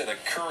dynamics that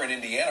occur in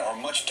Indiana are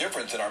much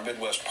different than our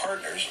Midwest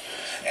partners.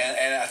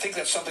 And I think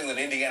that's something that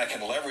Indiana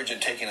can leverage and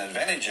take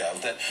advantage of,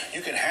 that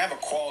you can have a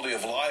quality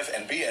of life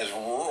and be as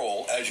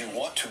rural as you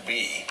want to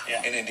be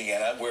in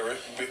Indiana,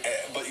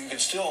 but you can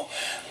still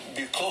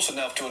be close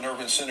enough to an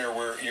urban center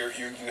where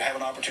you have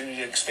an opportunity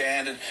to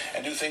expand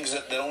and do things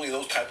that only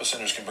those type of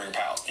centers can bring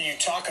about. You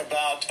talk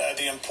about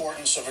the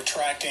importance of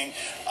attracting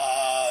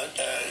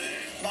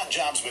not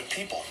jobs but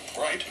people.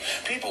 Right.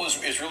 People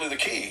is really the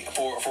key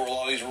for a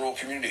lot of these rural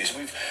communities.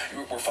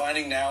 We're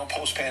finding now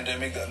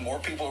post-pandemic that more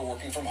people are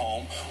working from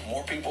home.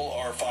 More people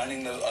are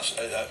finding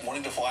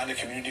wanting to find a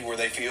community where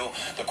they feel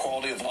the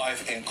quality of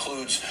life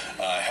includes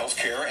health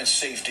care and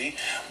safety.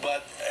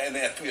 And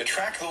if we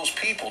attract those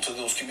people to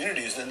those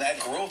communities, then that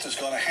growth is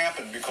going to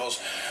happen, because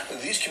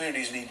these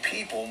communities need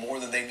people more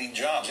than they need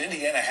jobs.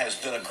 Indiana has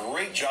done a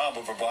great job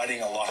of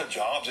providing a lot of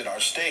jobs in our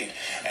state,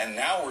 and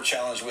now we're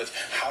challenged with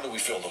how do we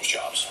fill those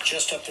jobs.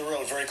 Just up the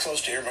road, very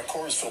close to here,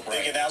 McCordsville,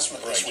 big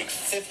announcement this week,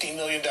 $50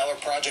 million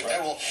project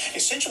that will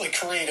essentially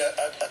create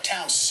a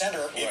town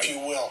center, if you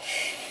will.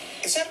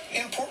 Is that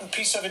an important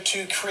piece of it,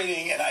 too,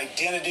 creating an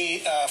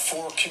identity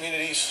for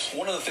communities?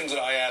 One of the things that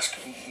I ask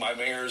my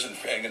mayors and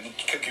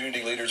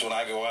community leaders when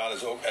I go out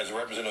as a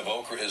representative of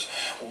Okra is,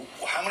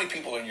 how many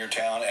people are in your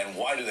town and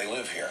why do they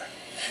live here?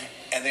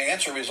 And the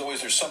answer is always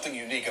there's something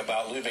unique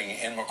about living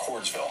in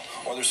McCordsville,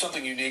 or there's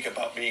something unique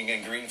about being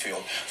in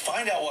Greenfield.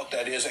 Find out what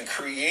that is and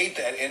create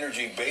that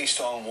energy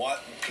based on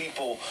what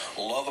people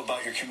love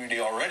about your community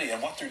already and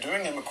what they're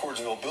doing in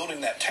McCordsville, building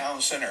that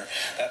town center,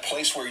 that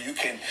place where you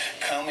can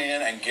come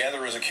in and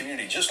gather as a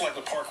community, just like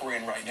the park we're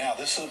in right now.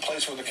 This is a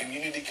place where the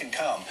community can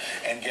come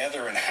and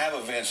gather and have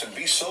events and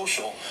be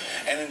social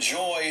and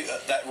enjoy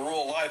that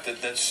rural life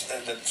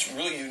that's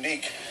really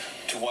unique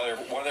to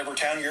whatever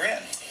town you're in.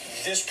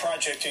 This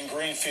project in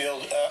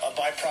Greenfield, a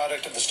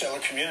byproduct of the Stellar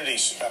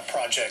Communities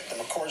project, the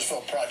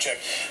McCordsville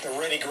project, the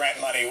Ready Grant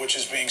money, which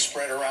is being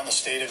spread around the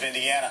state of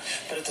Indiana.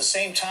 But at the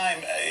same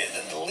time,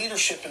 the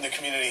leadership in the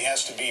community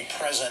has to be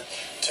present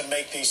to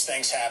make these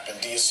things happen.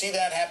 Do you see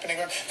that happening?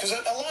 Because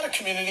a lot of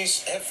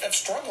communities have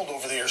struggled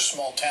over the years,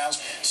 small towns,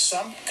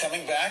 some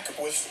coming back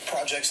with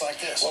projects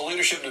like this. Well,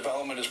 leadership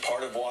development is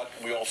part of what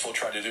we also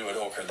try to do at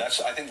Okra.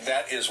 I think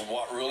that is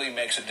what really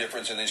makes a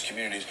difference in these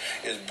communities,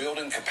 is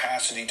building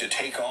capacity to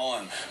take on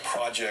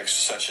projects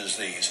such as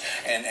these,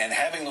 and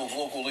having those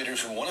local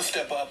leaders who want to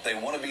step up, they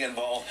want to be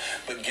involved,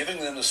 but giving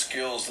them the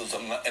skills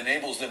that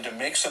enables them to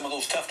make some of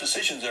those tough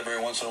decisions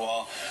every once in a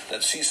while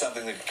that see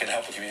something that can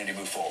help the community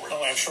move forward.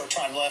 Well, I have short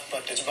time left,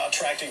 but it's about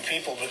attracting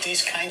people, but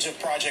these kinds of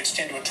projects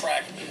tend to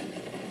attract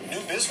new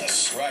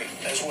business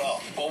as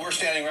well. Well, we're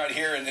standing right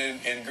here and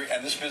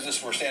this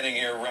business we're standing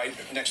here right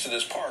next to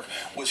this park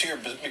was here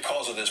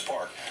because of this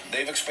park.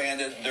 They've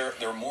expanded. There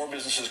are more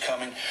businesses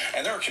coming,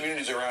 and there are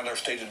communities around our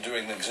state that are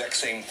doing the exact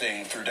same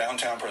thing through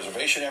downtown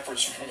preservation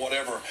efforts,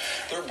 whatever.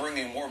 They're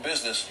bringing more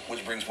business,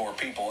 which brings more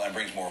people and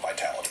brings more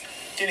vitality.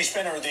 Denny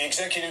Spinner, the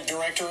Executive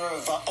Director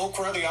of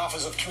OKRA, the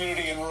Office of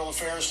Community and Rural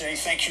Affairs. Denny,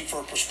 thank you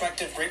for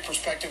perspective, great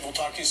perspective. We'll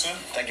talk to you soon.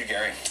 Thank you,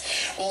 Gary.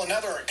 Well,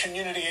 another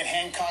community in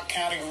Hancock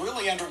County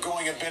really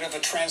undergoing a bit of a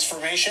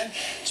transformation.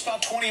 It's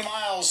about 20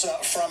 miles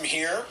from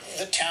here,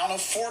 the town of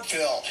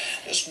Fortville,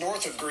 just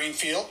north of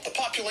Greenfield. The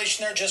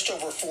population there just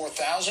over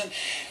 4,000.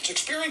 It's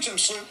experiencing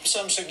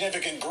some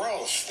significant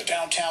growth. The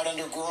downtown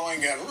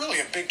undergoing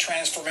really a big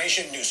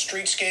transformation, new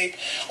streetscape,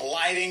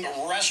 lighting,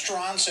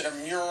 restaurants, and a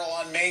mural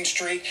on Main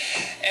Street,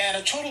 and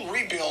a total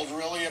rebuild,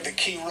 really, of the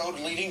key road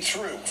leading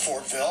through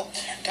Fortville.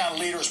 Town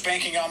leaders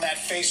banking on that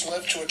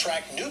facelift to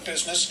attract new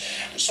business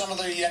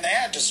and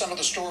add to some of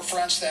the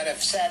storefronts that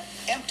have sat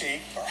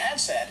empty or had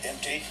sat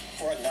empty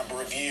for a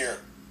number of years.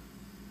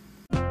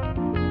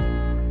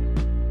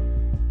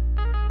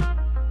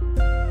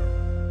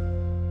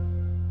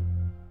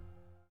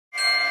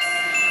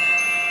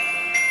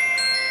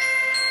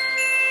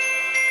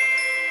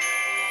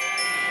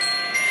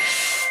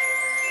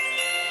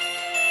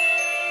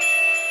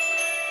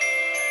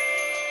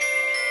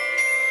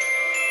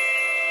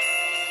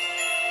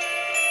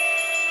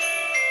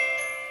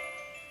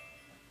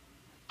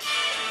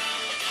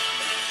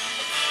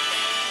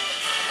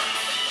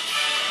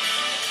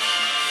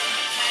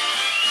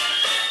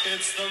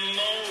 It's the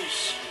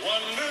most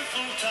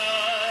wonderful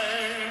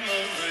time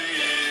of the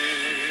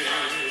year,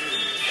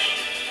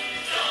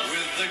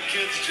 with the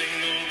kids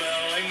jingle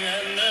belling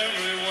and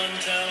everyone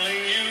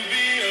telling you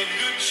be of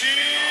good cheer.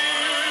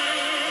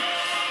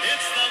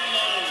 It's the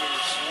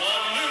most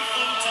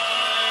wonderful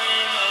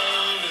time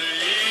of the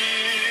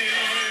year.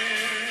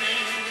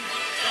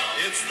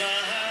 It's the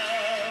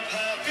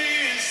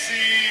happiest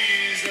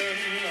season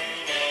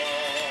of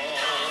all,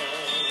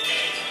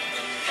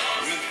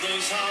 with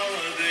those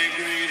holiday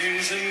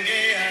greetings and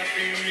gay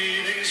happy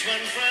meetings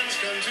when friends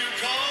come to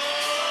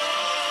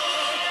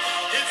call.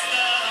 It's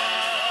the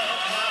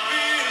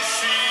happiest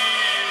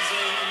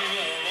season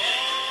of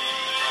all.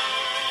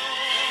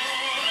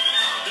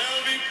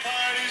 There'll be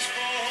parties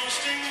for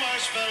hosting,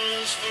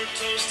 marshmallows for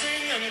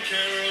toasting, and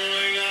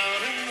caroling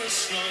out in the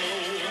snow.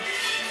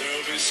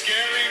 There'll be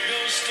scary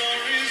ghost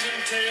stories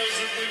and tales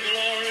of the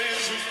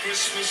glories of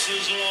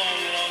Christmases long,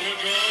 long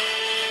ago.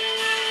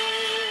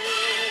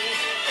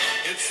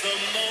 It's the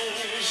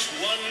most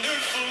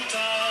wonderful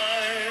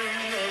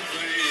time of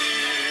the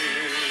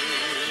year.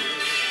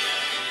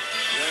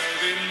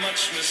 There'll be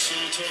much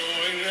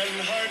mistletoeing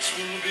and hearts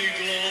will be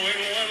glowing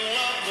when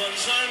loved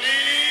ones are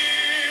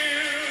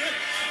near.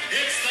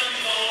 It's the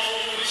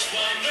most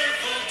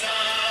wonderful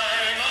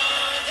time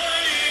of the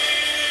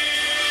year.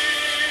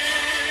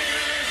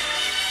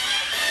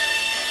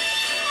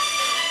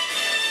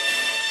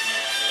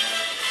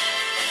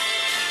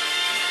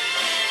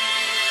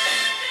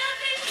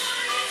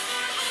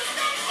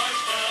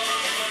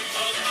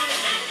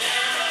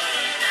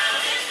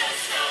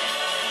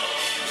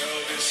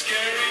 There'll be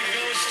scary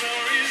ghost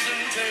stories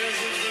and tales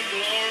of the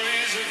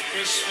glories of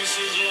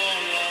Christmases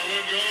long, long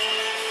ago.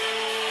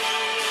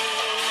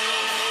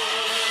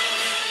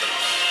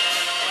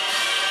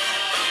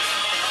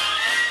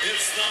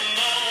 It's the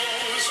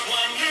most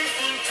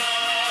wonderful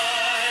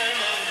time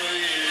of the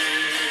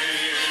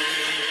year.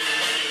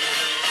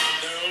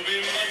 There'll be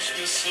much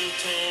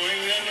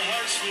mistletoeing and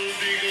hearts will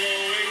be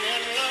glowing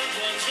when loved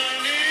ones are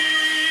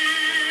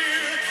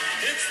near.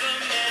 It's the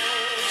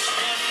most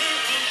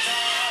wonderful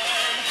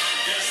time.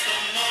 Yes, the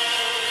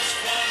most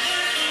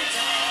wonderful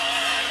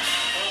time.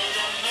 Oh,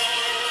 the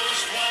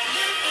most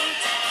wonderful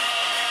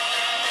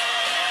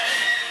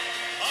time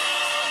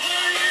of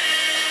the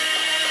year.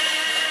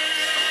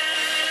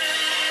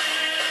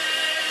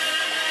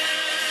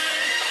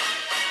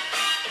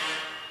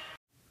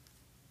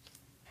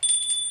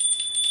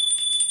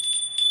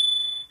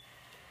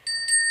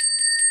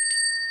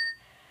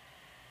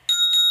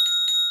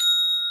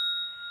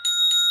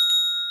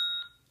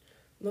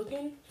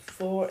 Looking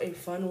for a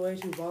fun way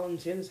to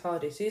volunteer this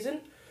holiday season?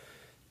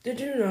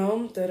 Did you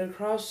know that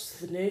across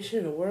the nation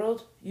and the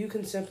world, you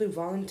can simply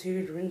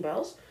volunteer to ring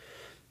bells?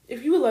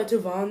 If you would like to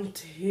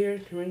volunteer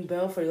to ring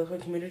bell for your local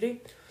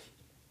community,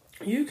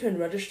 you can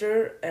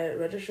register at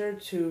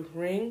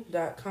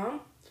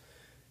registertoring.com,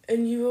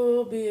 and you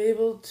will be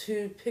able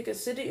to pick a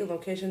city and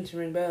location to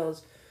ring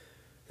bells.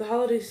 The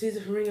holiday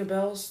season for ringing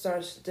bells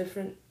starts at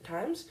different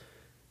times.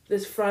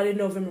 This Friday,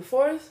 November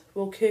 4th,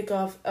 will kick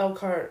off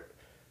Elkhart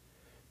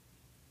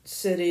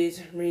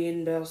City's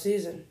ringing bell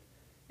season.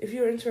 If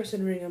you're interested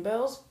in ringing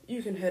bells,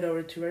 you can head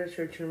over to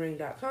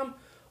registertoring.com,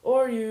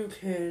 or you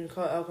can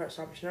call Elkhart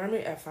Salvation Army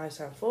at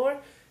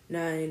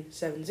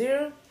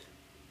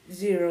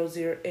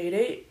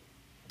 574-970-0088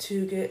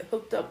 to get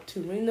hooked up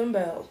to ring them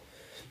bells.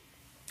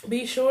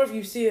 Be sure if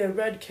you see a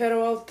red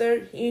kettle out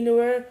there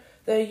anywhere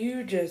that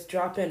you just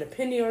drop in a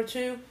penny or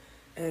two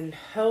and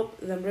help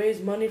them raise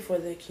money for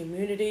the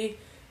community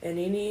and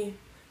any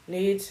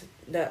needs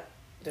that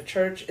the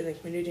church and the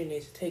community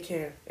needs to take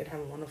care of, and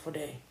have a wonderful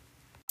day.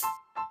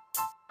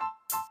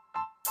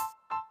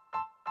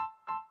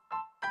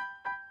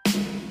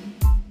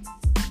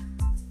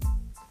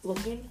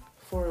 Looking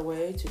for a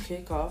way to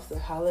kick off the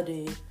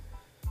holiday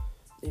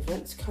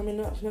events coming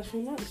up for the next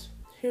few months.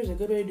 Here's a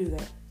good way to do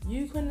that.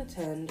 You can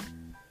attend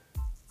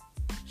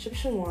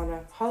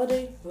Shipshewana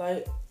Holiday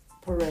Light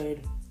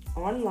Parade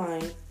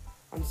online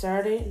on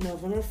Saturday,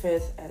 November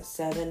 5th at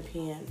 7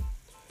 p.m.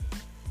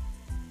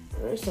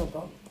 Very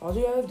simple. All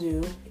you gotta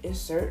do is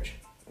search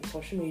on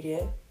social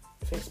media,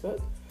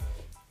 Facebook,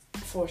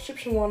 for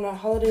Shipshewana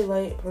Holiday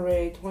Light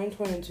Parade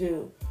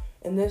 2022,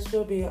 and this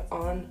will be an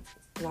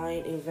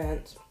online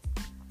event.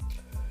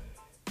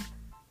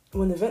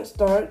 When the event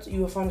starts,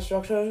 you will find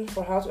instructions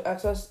for how to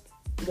access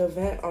the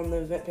event on the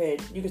event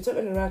page. You can still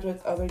interact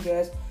with other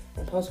guests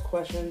and post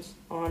questions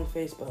on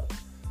Facebook.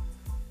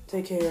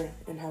 Take care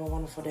and have a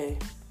wonderful day.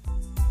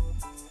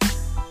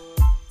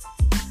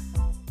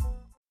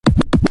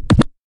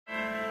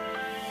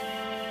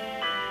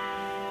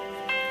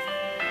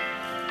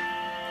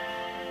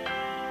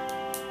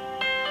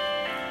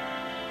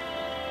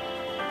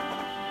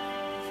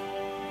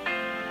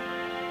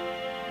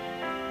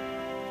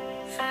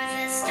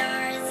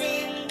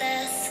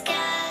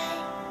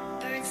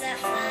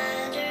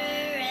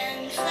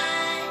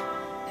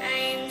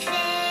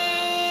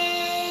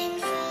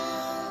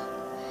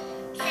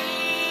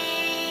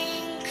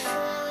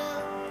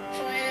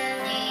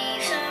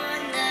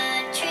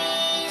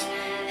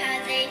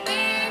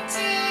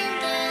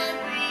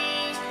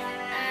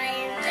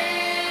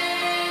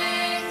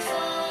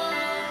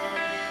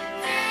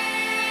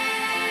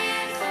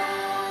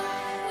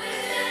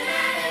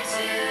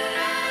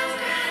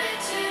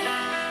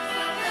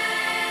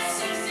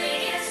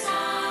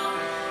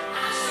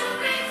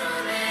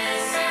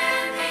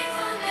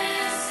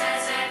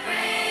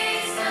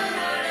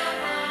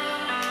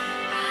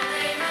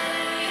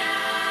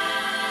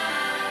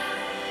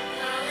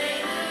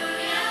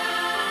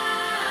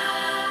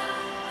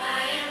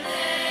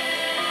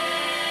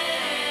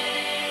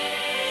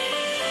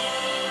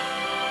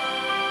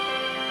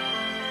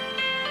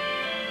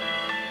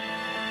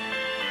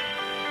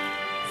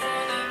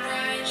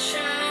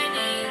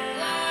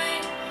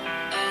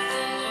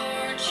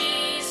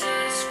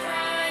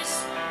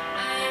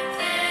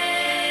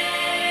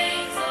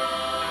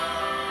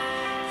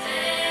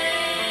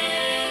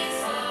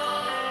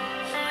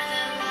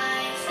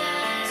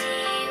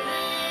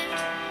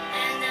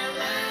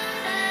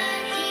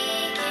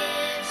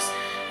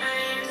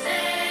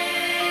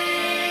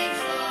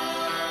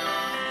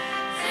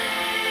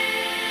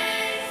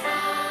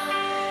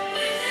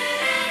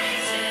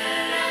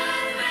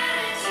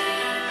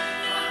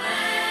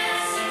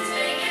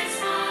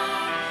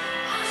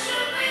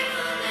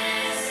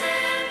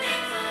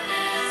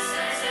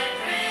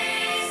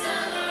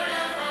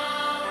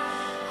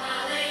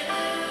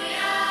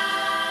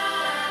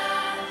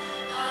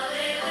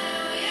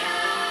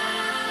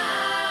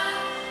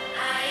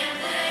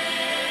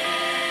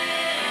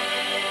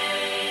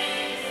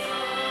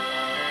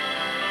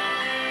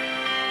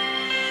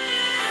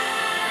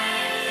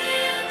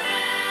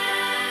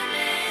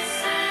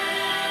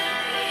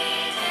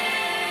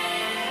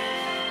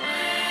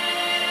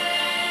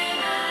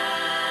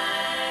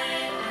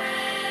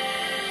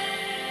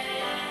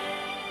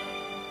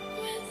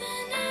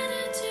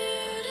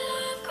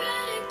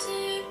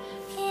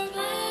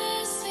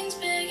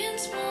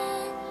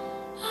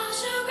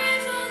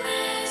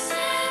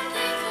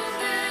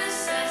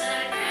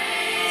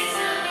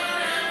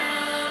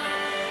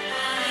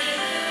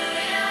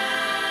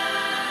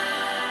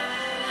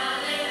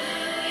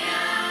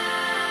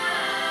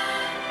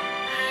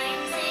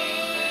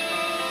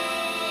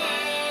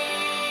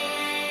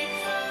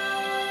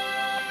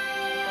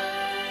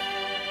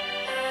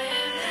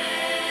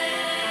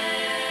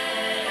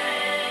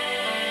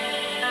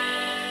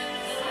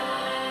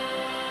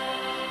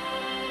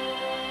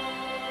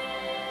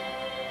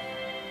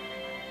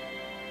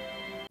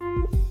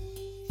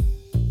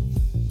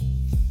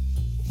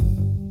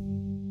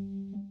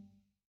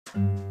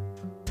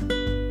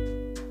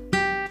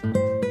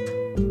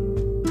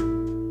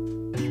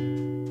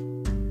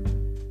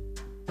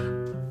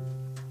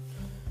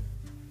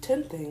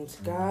 Things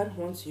God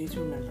wants you to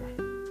remember.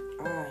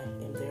 I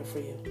am there for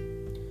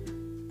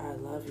you. I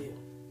love you.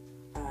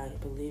 I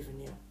believe in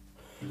you.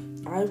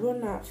 I will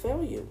not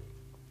fail you.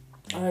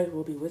 I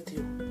will be with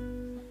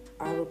you.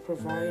 I will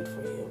provide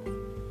for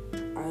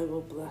you. I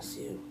will bless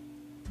you.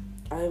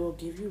 I will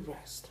give you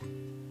rest.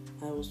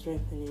 I will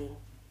strengthen you,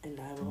 and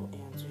I will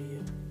answer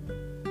you.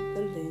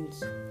 10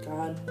 things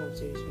God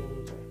wants you to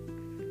remember.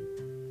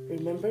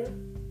 Remember,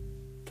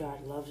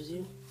 God loves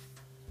you.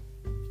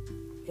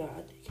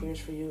 God cares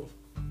for you,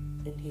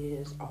 and He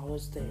is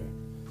always there,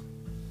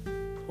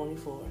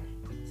 24,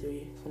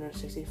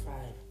 365,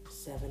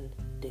 7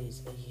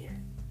 days a year.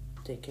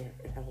 Take care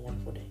and have a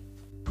wonderful day.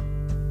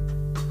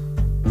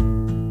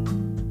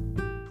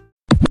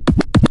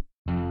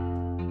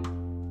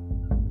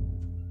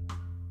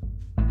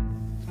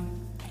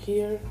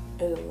 Here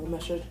is a little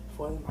message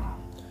for the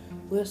mom.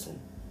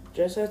 Listen,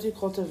 just as you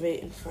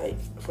cultivate and fight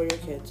for your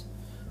kids,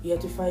 you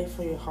have to fight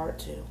for your heart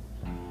too.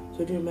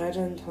 Could you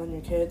imagine telling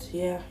your kids,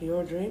 yeah,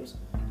 your dreams?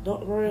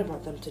 Don't worry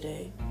about them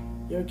today.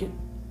 You'll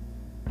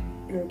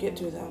get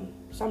to them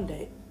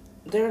someday.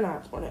 They're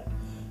not important.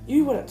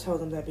 You wouldn't tell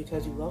them that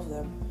because you love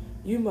them.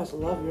 You must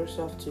love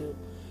yourself too.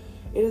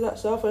 It is not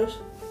selfish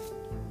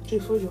to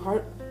follow your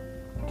heart,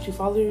 to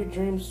follow your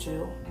dreams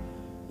too.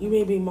 You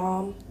may be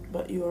mom,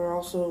 but you are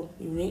also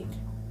unique,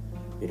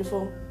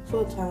 beautiful,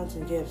 full of talents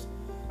and gifts.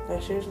 I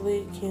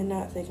seriously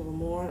cannot think of a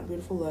more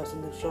beautiful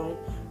lesson than showing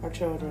our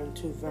children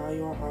to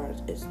value our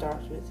hearts. It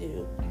starts with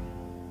you.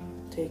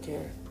 Take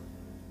care.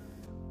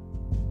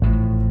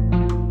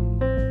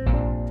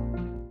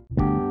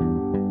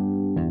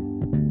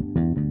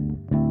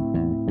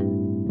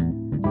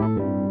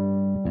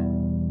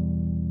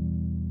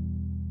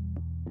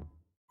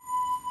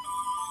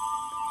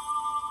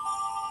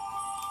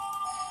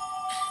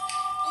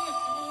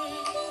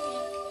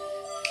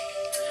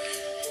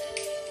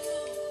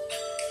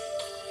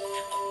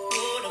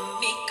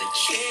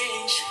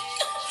 Change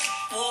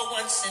for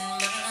once in my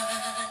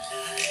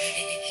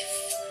life.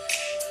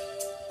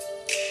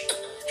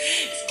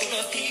 It's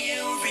gonna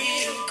feel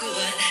real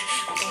good.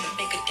 I'm gonna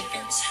make a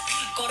difference.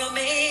 Gonna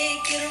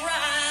make it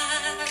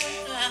right.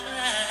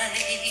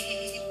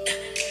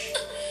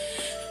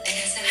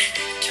 As I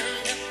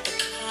turn up the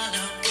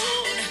collar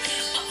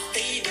on my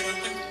favorite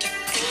winter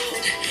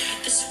coat,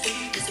 this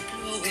wind is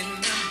blowing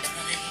my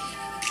mind.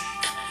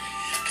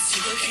 I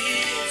see the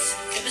kids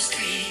in the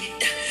street,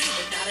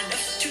 but not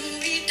enough to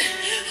eat.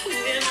 Who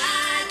am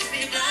I to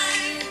be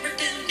blind,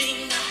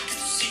 pretending not to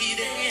see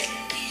their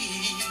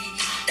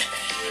need?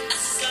 A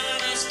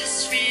son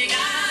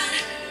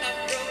disregard.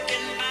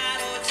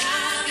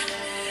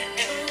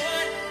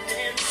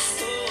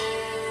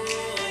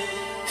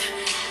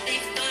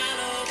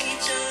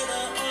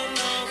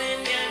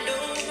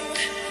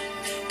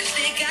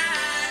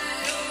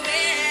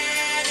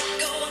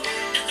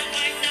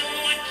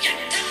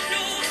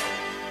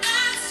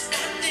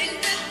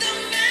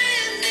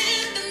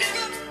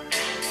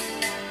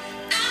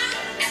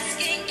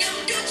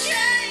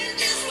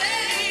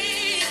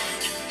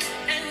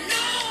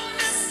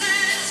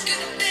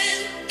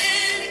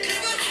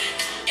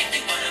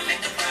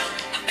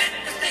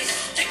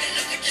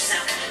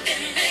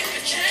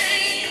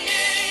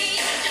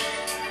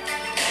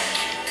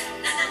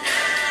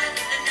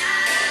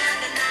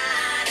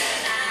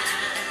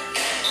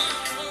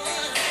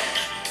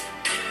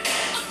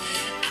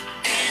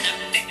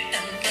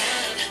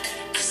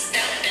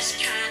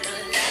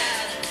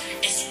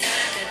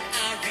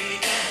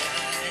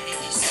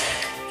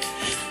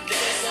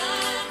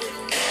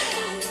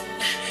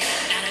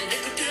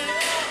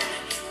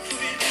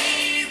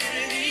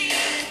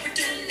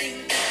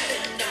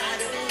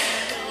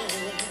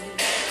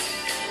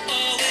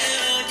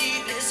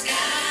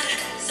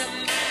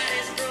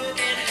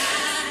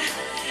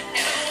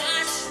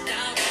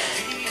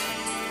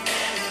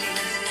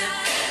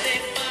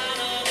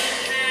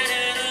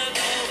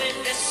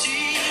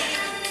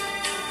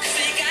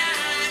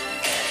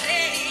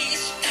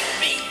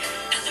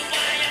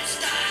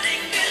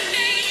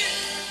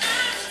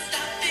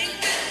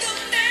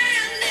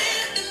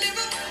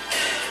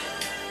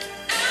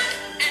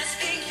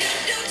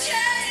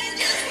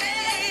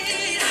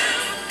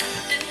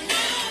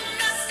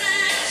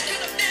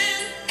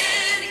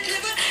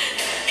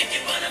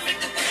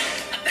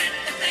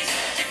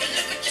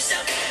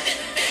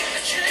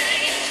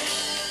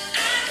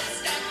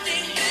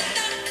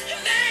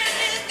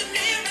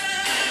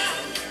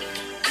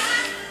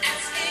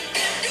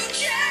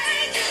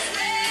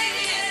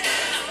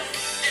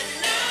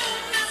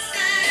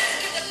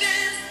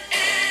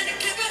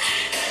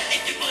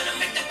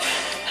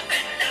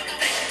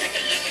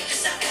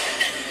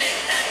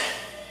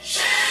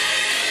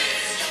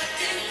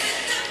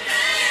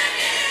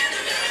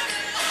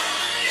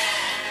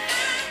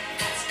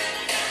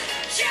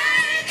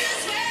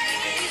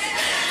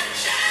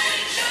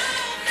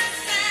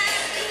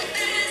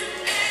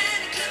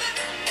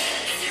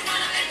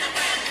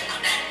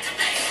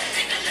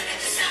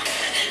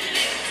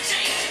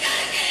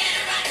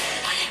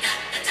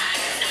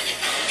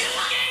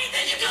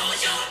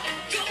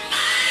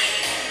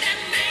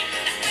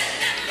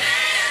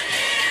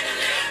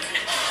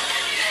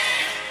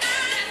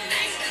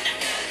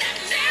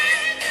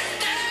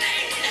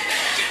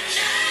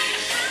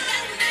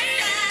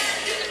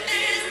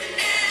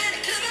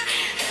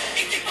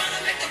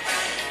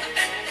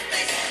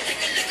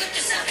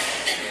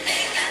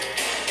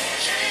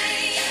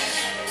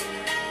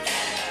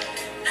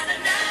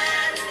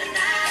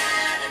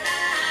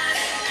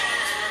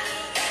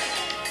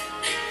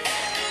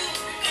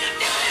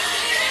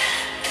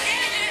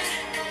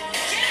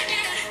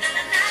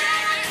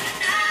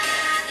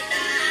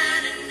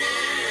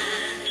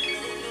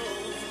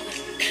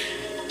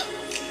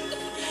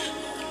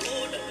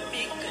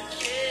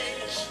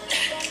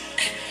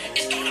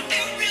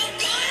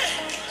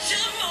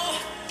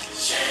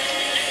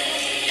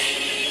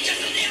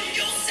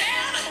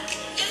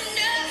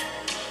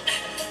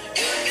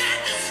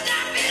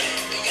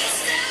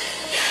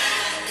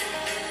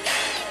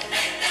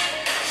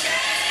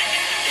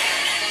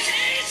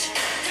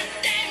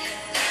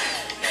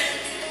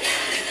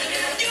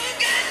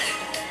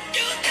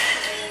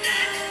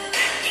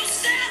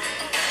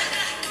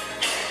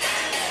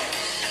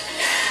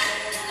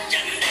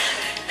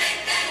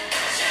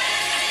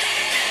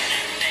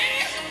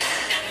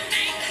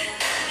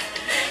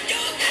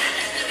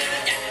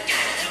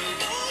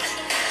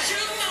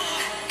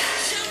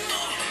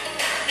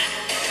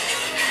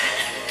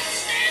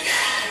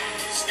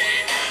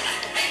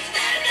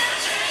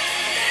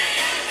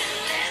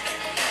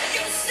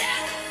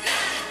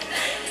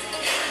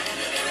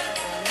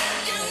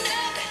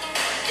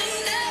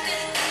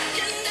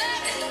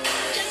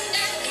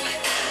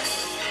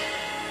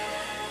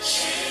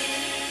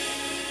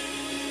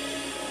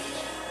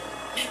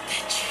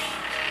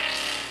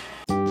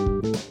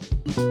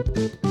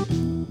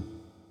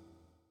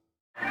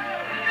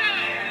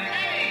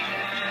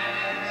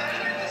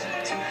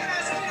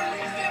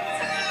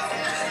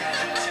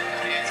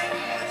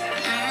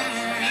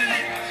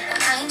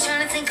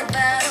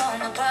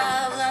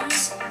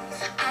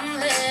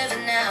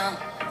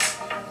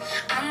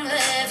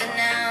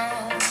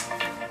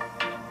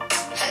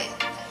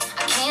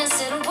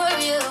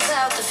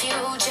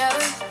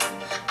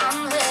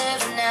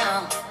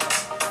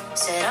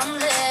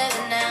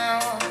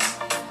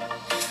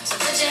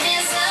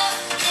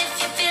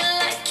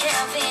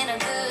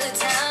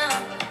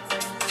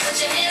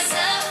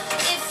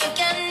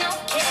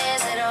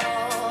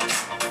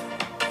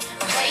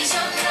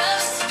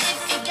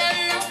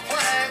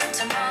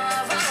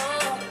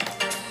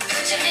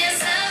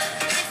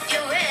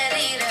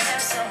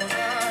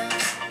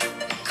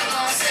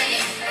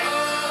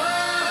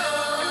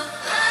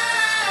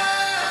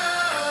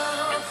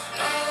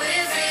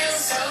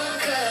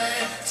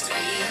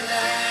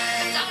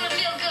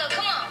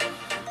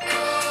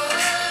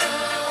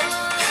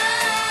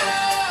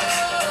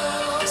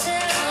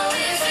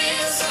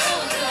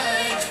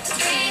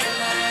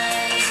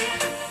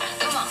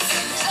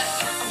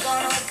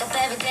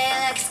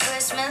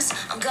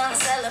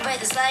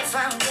 this life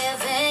I'm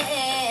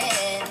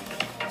giving.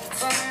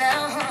 From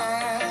now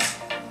on,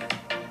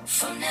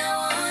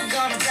 I'm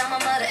gonna tell my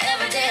mother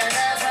every day I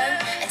love her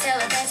and tell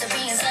her thanks for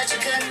being such a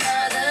good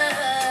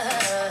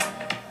mother.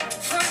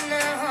 From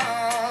now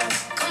on,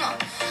 come on.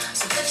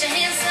 So put your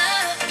hands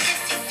up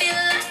if you feel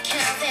like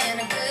having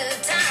a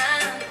good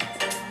time.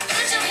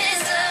 Put your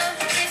hands up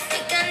if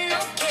you got no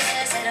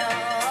cares at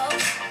all.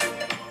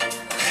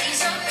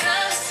 Raise your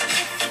cups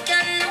if you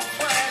got no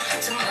work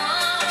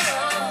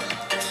tomorrow.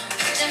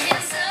 Put your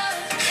hands up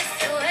if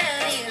you're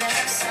ready to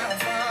have some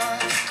fun.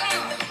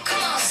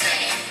 Come on,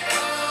 sing it.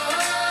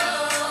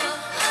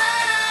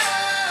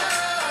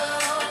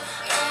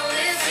 Oh,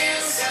 it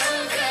feels so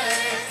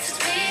good to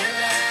be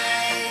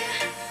alive.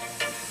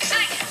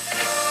 Sing it.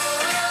 Oh,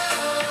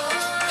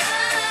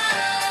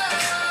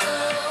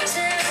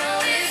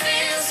 it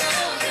feels so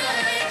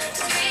good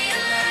to be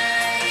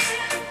alive.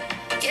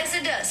 Yes,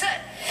 it does.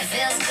 It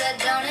feels good,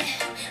 don't it?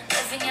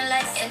 Living your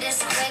life in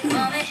this quick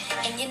moment,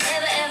 and you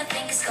never ever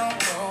think it's gonna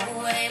go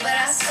away. But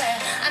I swear,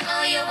 I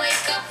know you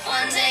wake up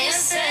one day and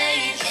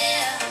say,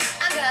 yeah,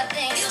 I got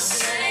things to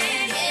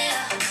say,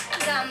 yeah, I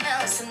got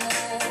mountains to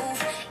move,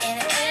 and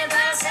it ain't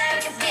about how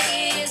it can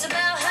be, it's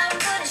about how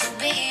good it should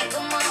be.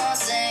 Come on,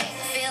 say, it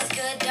feels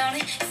good, don't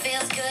it? It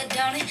feels good,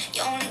 don't it?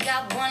 You only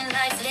got one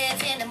life,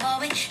 live in the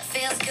moment. It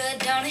feels good,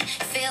 don't it?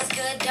 It feels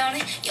good, don't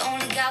it? You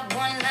only got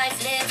one life,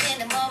 live in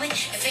the moment.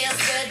 It feels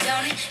good,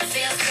 don't it? It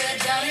feels good,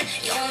 don't it?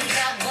 You only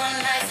got one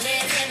life,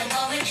 live in the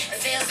moment.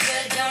 It feels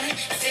good, don't it?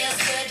 It feels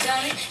good,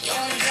 don't it? You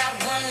only got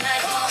one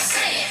life. Come on,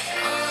 say it.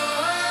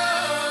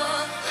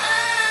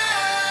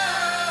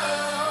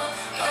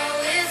 Oh,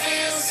 it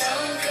feels so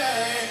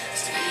good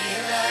to be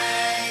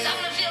alive. I'm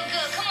gonna feel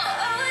good. Come on.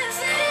 Oh,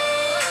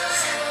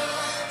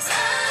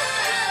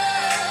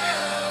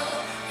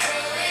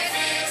 it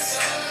feels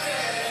so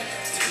good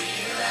to be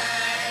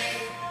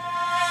alive.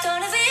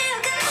 Don't it feel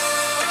good?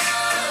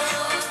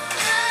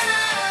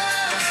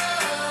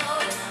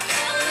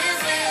 It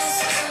feels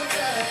so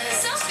good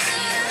to be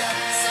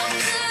alive. So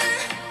good.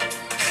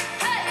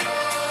 Hey.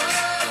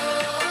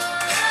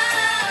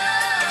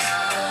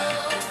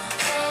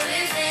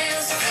 It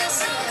feels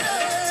so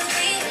good to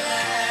be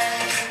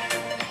alive.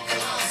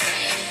 Come on,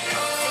 sing it.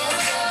 Feels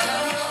good,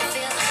 don't it?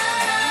 Feels good,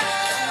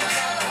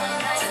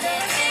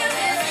 don't it?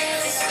 It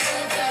feels so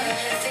good.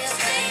 It feels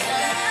so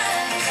good.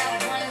 Got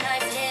one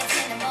life, live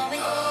in the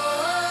moment. Oh,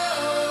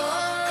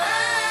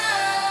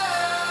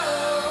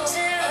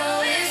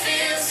 it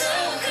feels so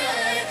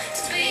good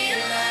to be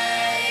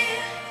alive.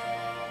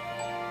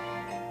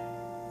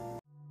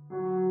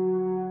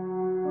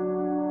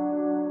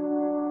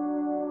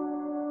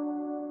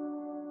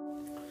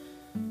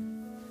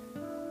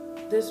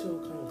 This will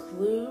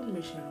conclude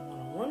Mission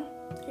 101.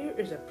 Here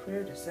is a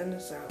prayer to send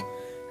us out.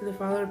 Heavenly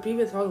Father, be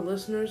with all the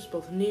listeners,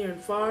 both near and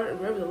far, and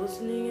wherever they're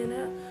listening in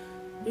at.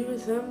 Be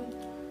with them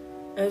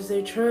as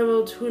they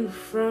travel to and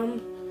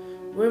from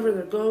wherever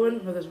they're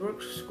going, whether it's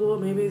work, school,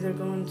 maybe they're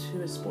going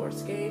to a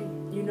sports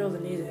game. You know the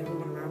needs of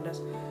everyone around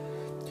us.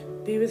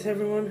 Be with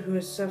everyone who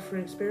is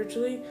suffering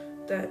spiritually,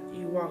 that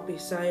you walk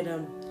beside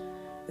them,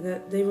 and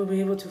that they will be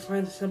able to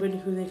find somebody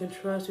who they can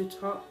trust to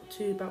talk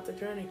to about the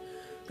journey.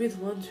 Be with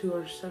the ones who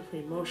are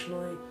suffering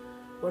emotionally,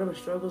 whatever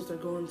struggles they're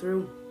going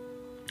through.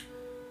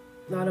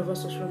 A lot of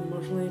us are struggling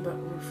emotionally, but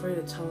we're afraid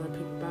to tell other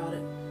people about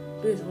it.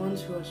 Be with the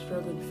ones who are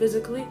struggling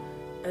physically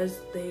as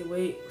they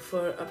wait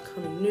for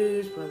upcoming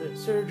news, whether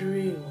it's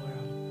surgery or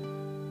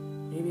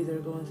maybe they're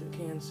going through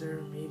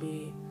cancer,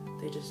 maybe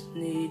they just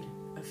need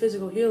a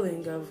physical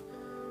healing of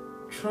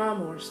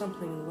trauma or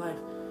something in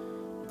life.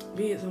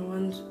 Be it the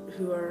ones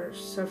who are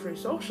suffering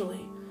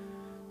socially,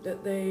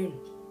 that they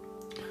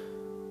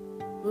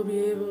will be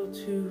able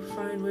to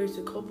find ways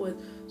to cope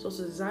with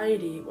social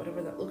anxiety,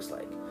 whatever that looks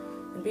like.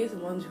 And be the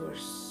ones who are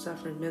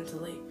suffering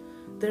mentally.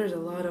 There's a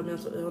lot of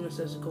mental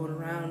illnesses going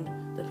around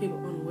that people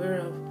are unaware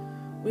of.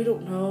 We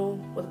don't know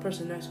what the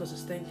person next to us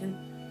is thinking.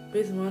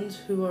 Be the ones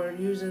who are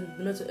using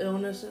the mental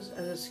illnesses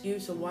as an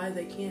excuse of why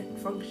they can't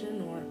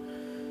function, or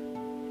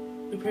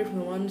we pray for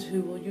the ones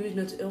who will use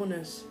mental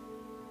illness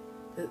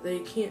that they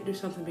can't do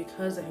something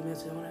because they have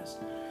mental illness.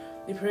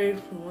 We pray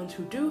for the ones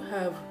who do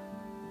have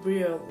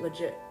real,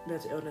 legit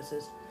mental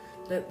illnesses,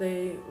 that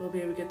they will be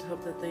able to get the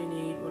help that they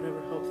need,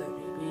 whatever help that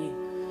may be.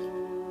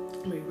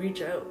 We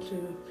reach out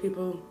to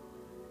people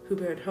who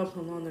bear help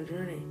along their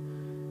journey.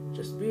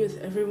 Just be with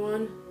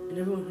everyone, and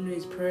everyone who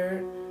needs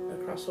prayer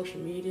across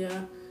social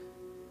media,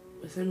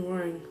 within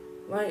Warring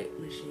Light,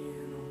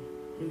 Michiana,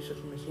 New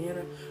Social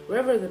Michiana,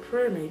 wherever the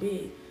prayer may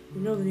be.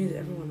 You know the needs of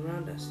everyone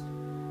around us.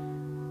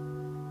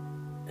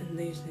 In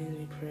these names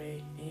we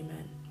pray,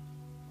 amen.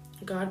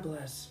 God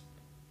bless,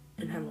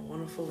 and have a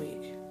wonderful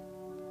week.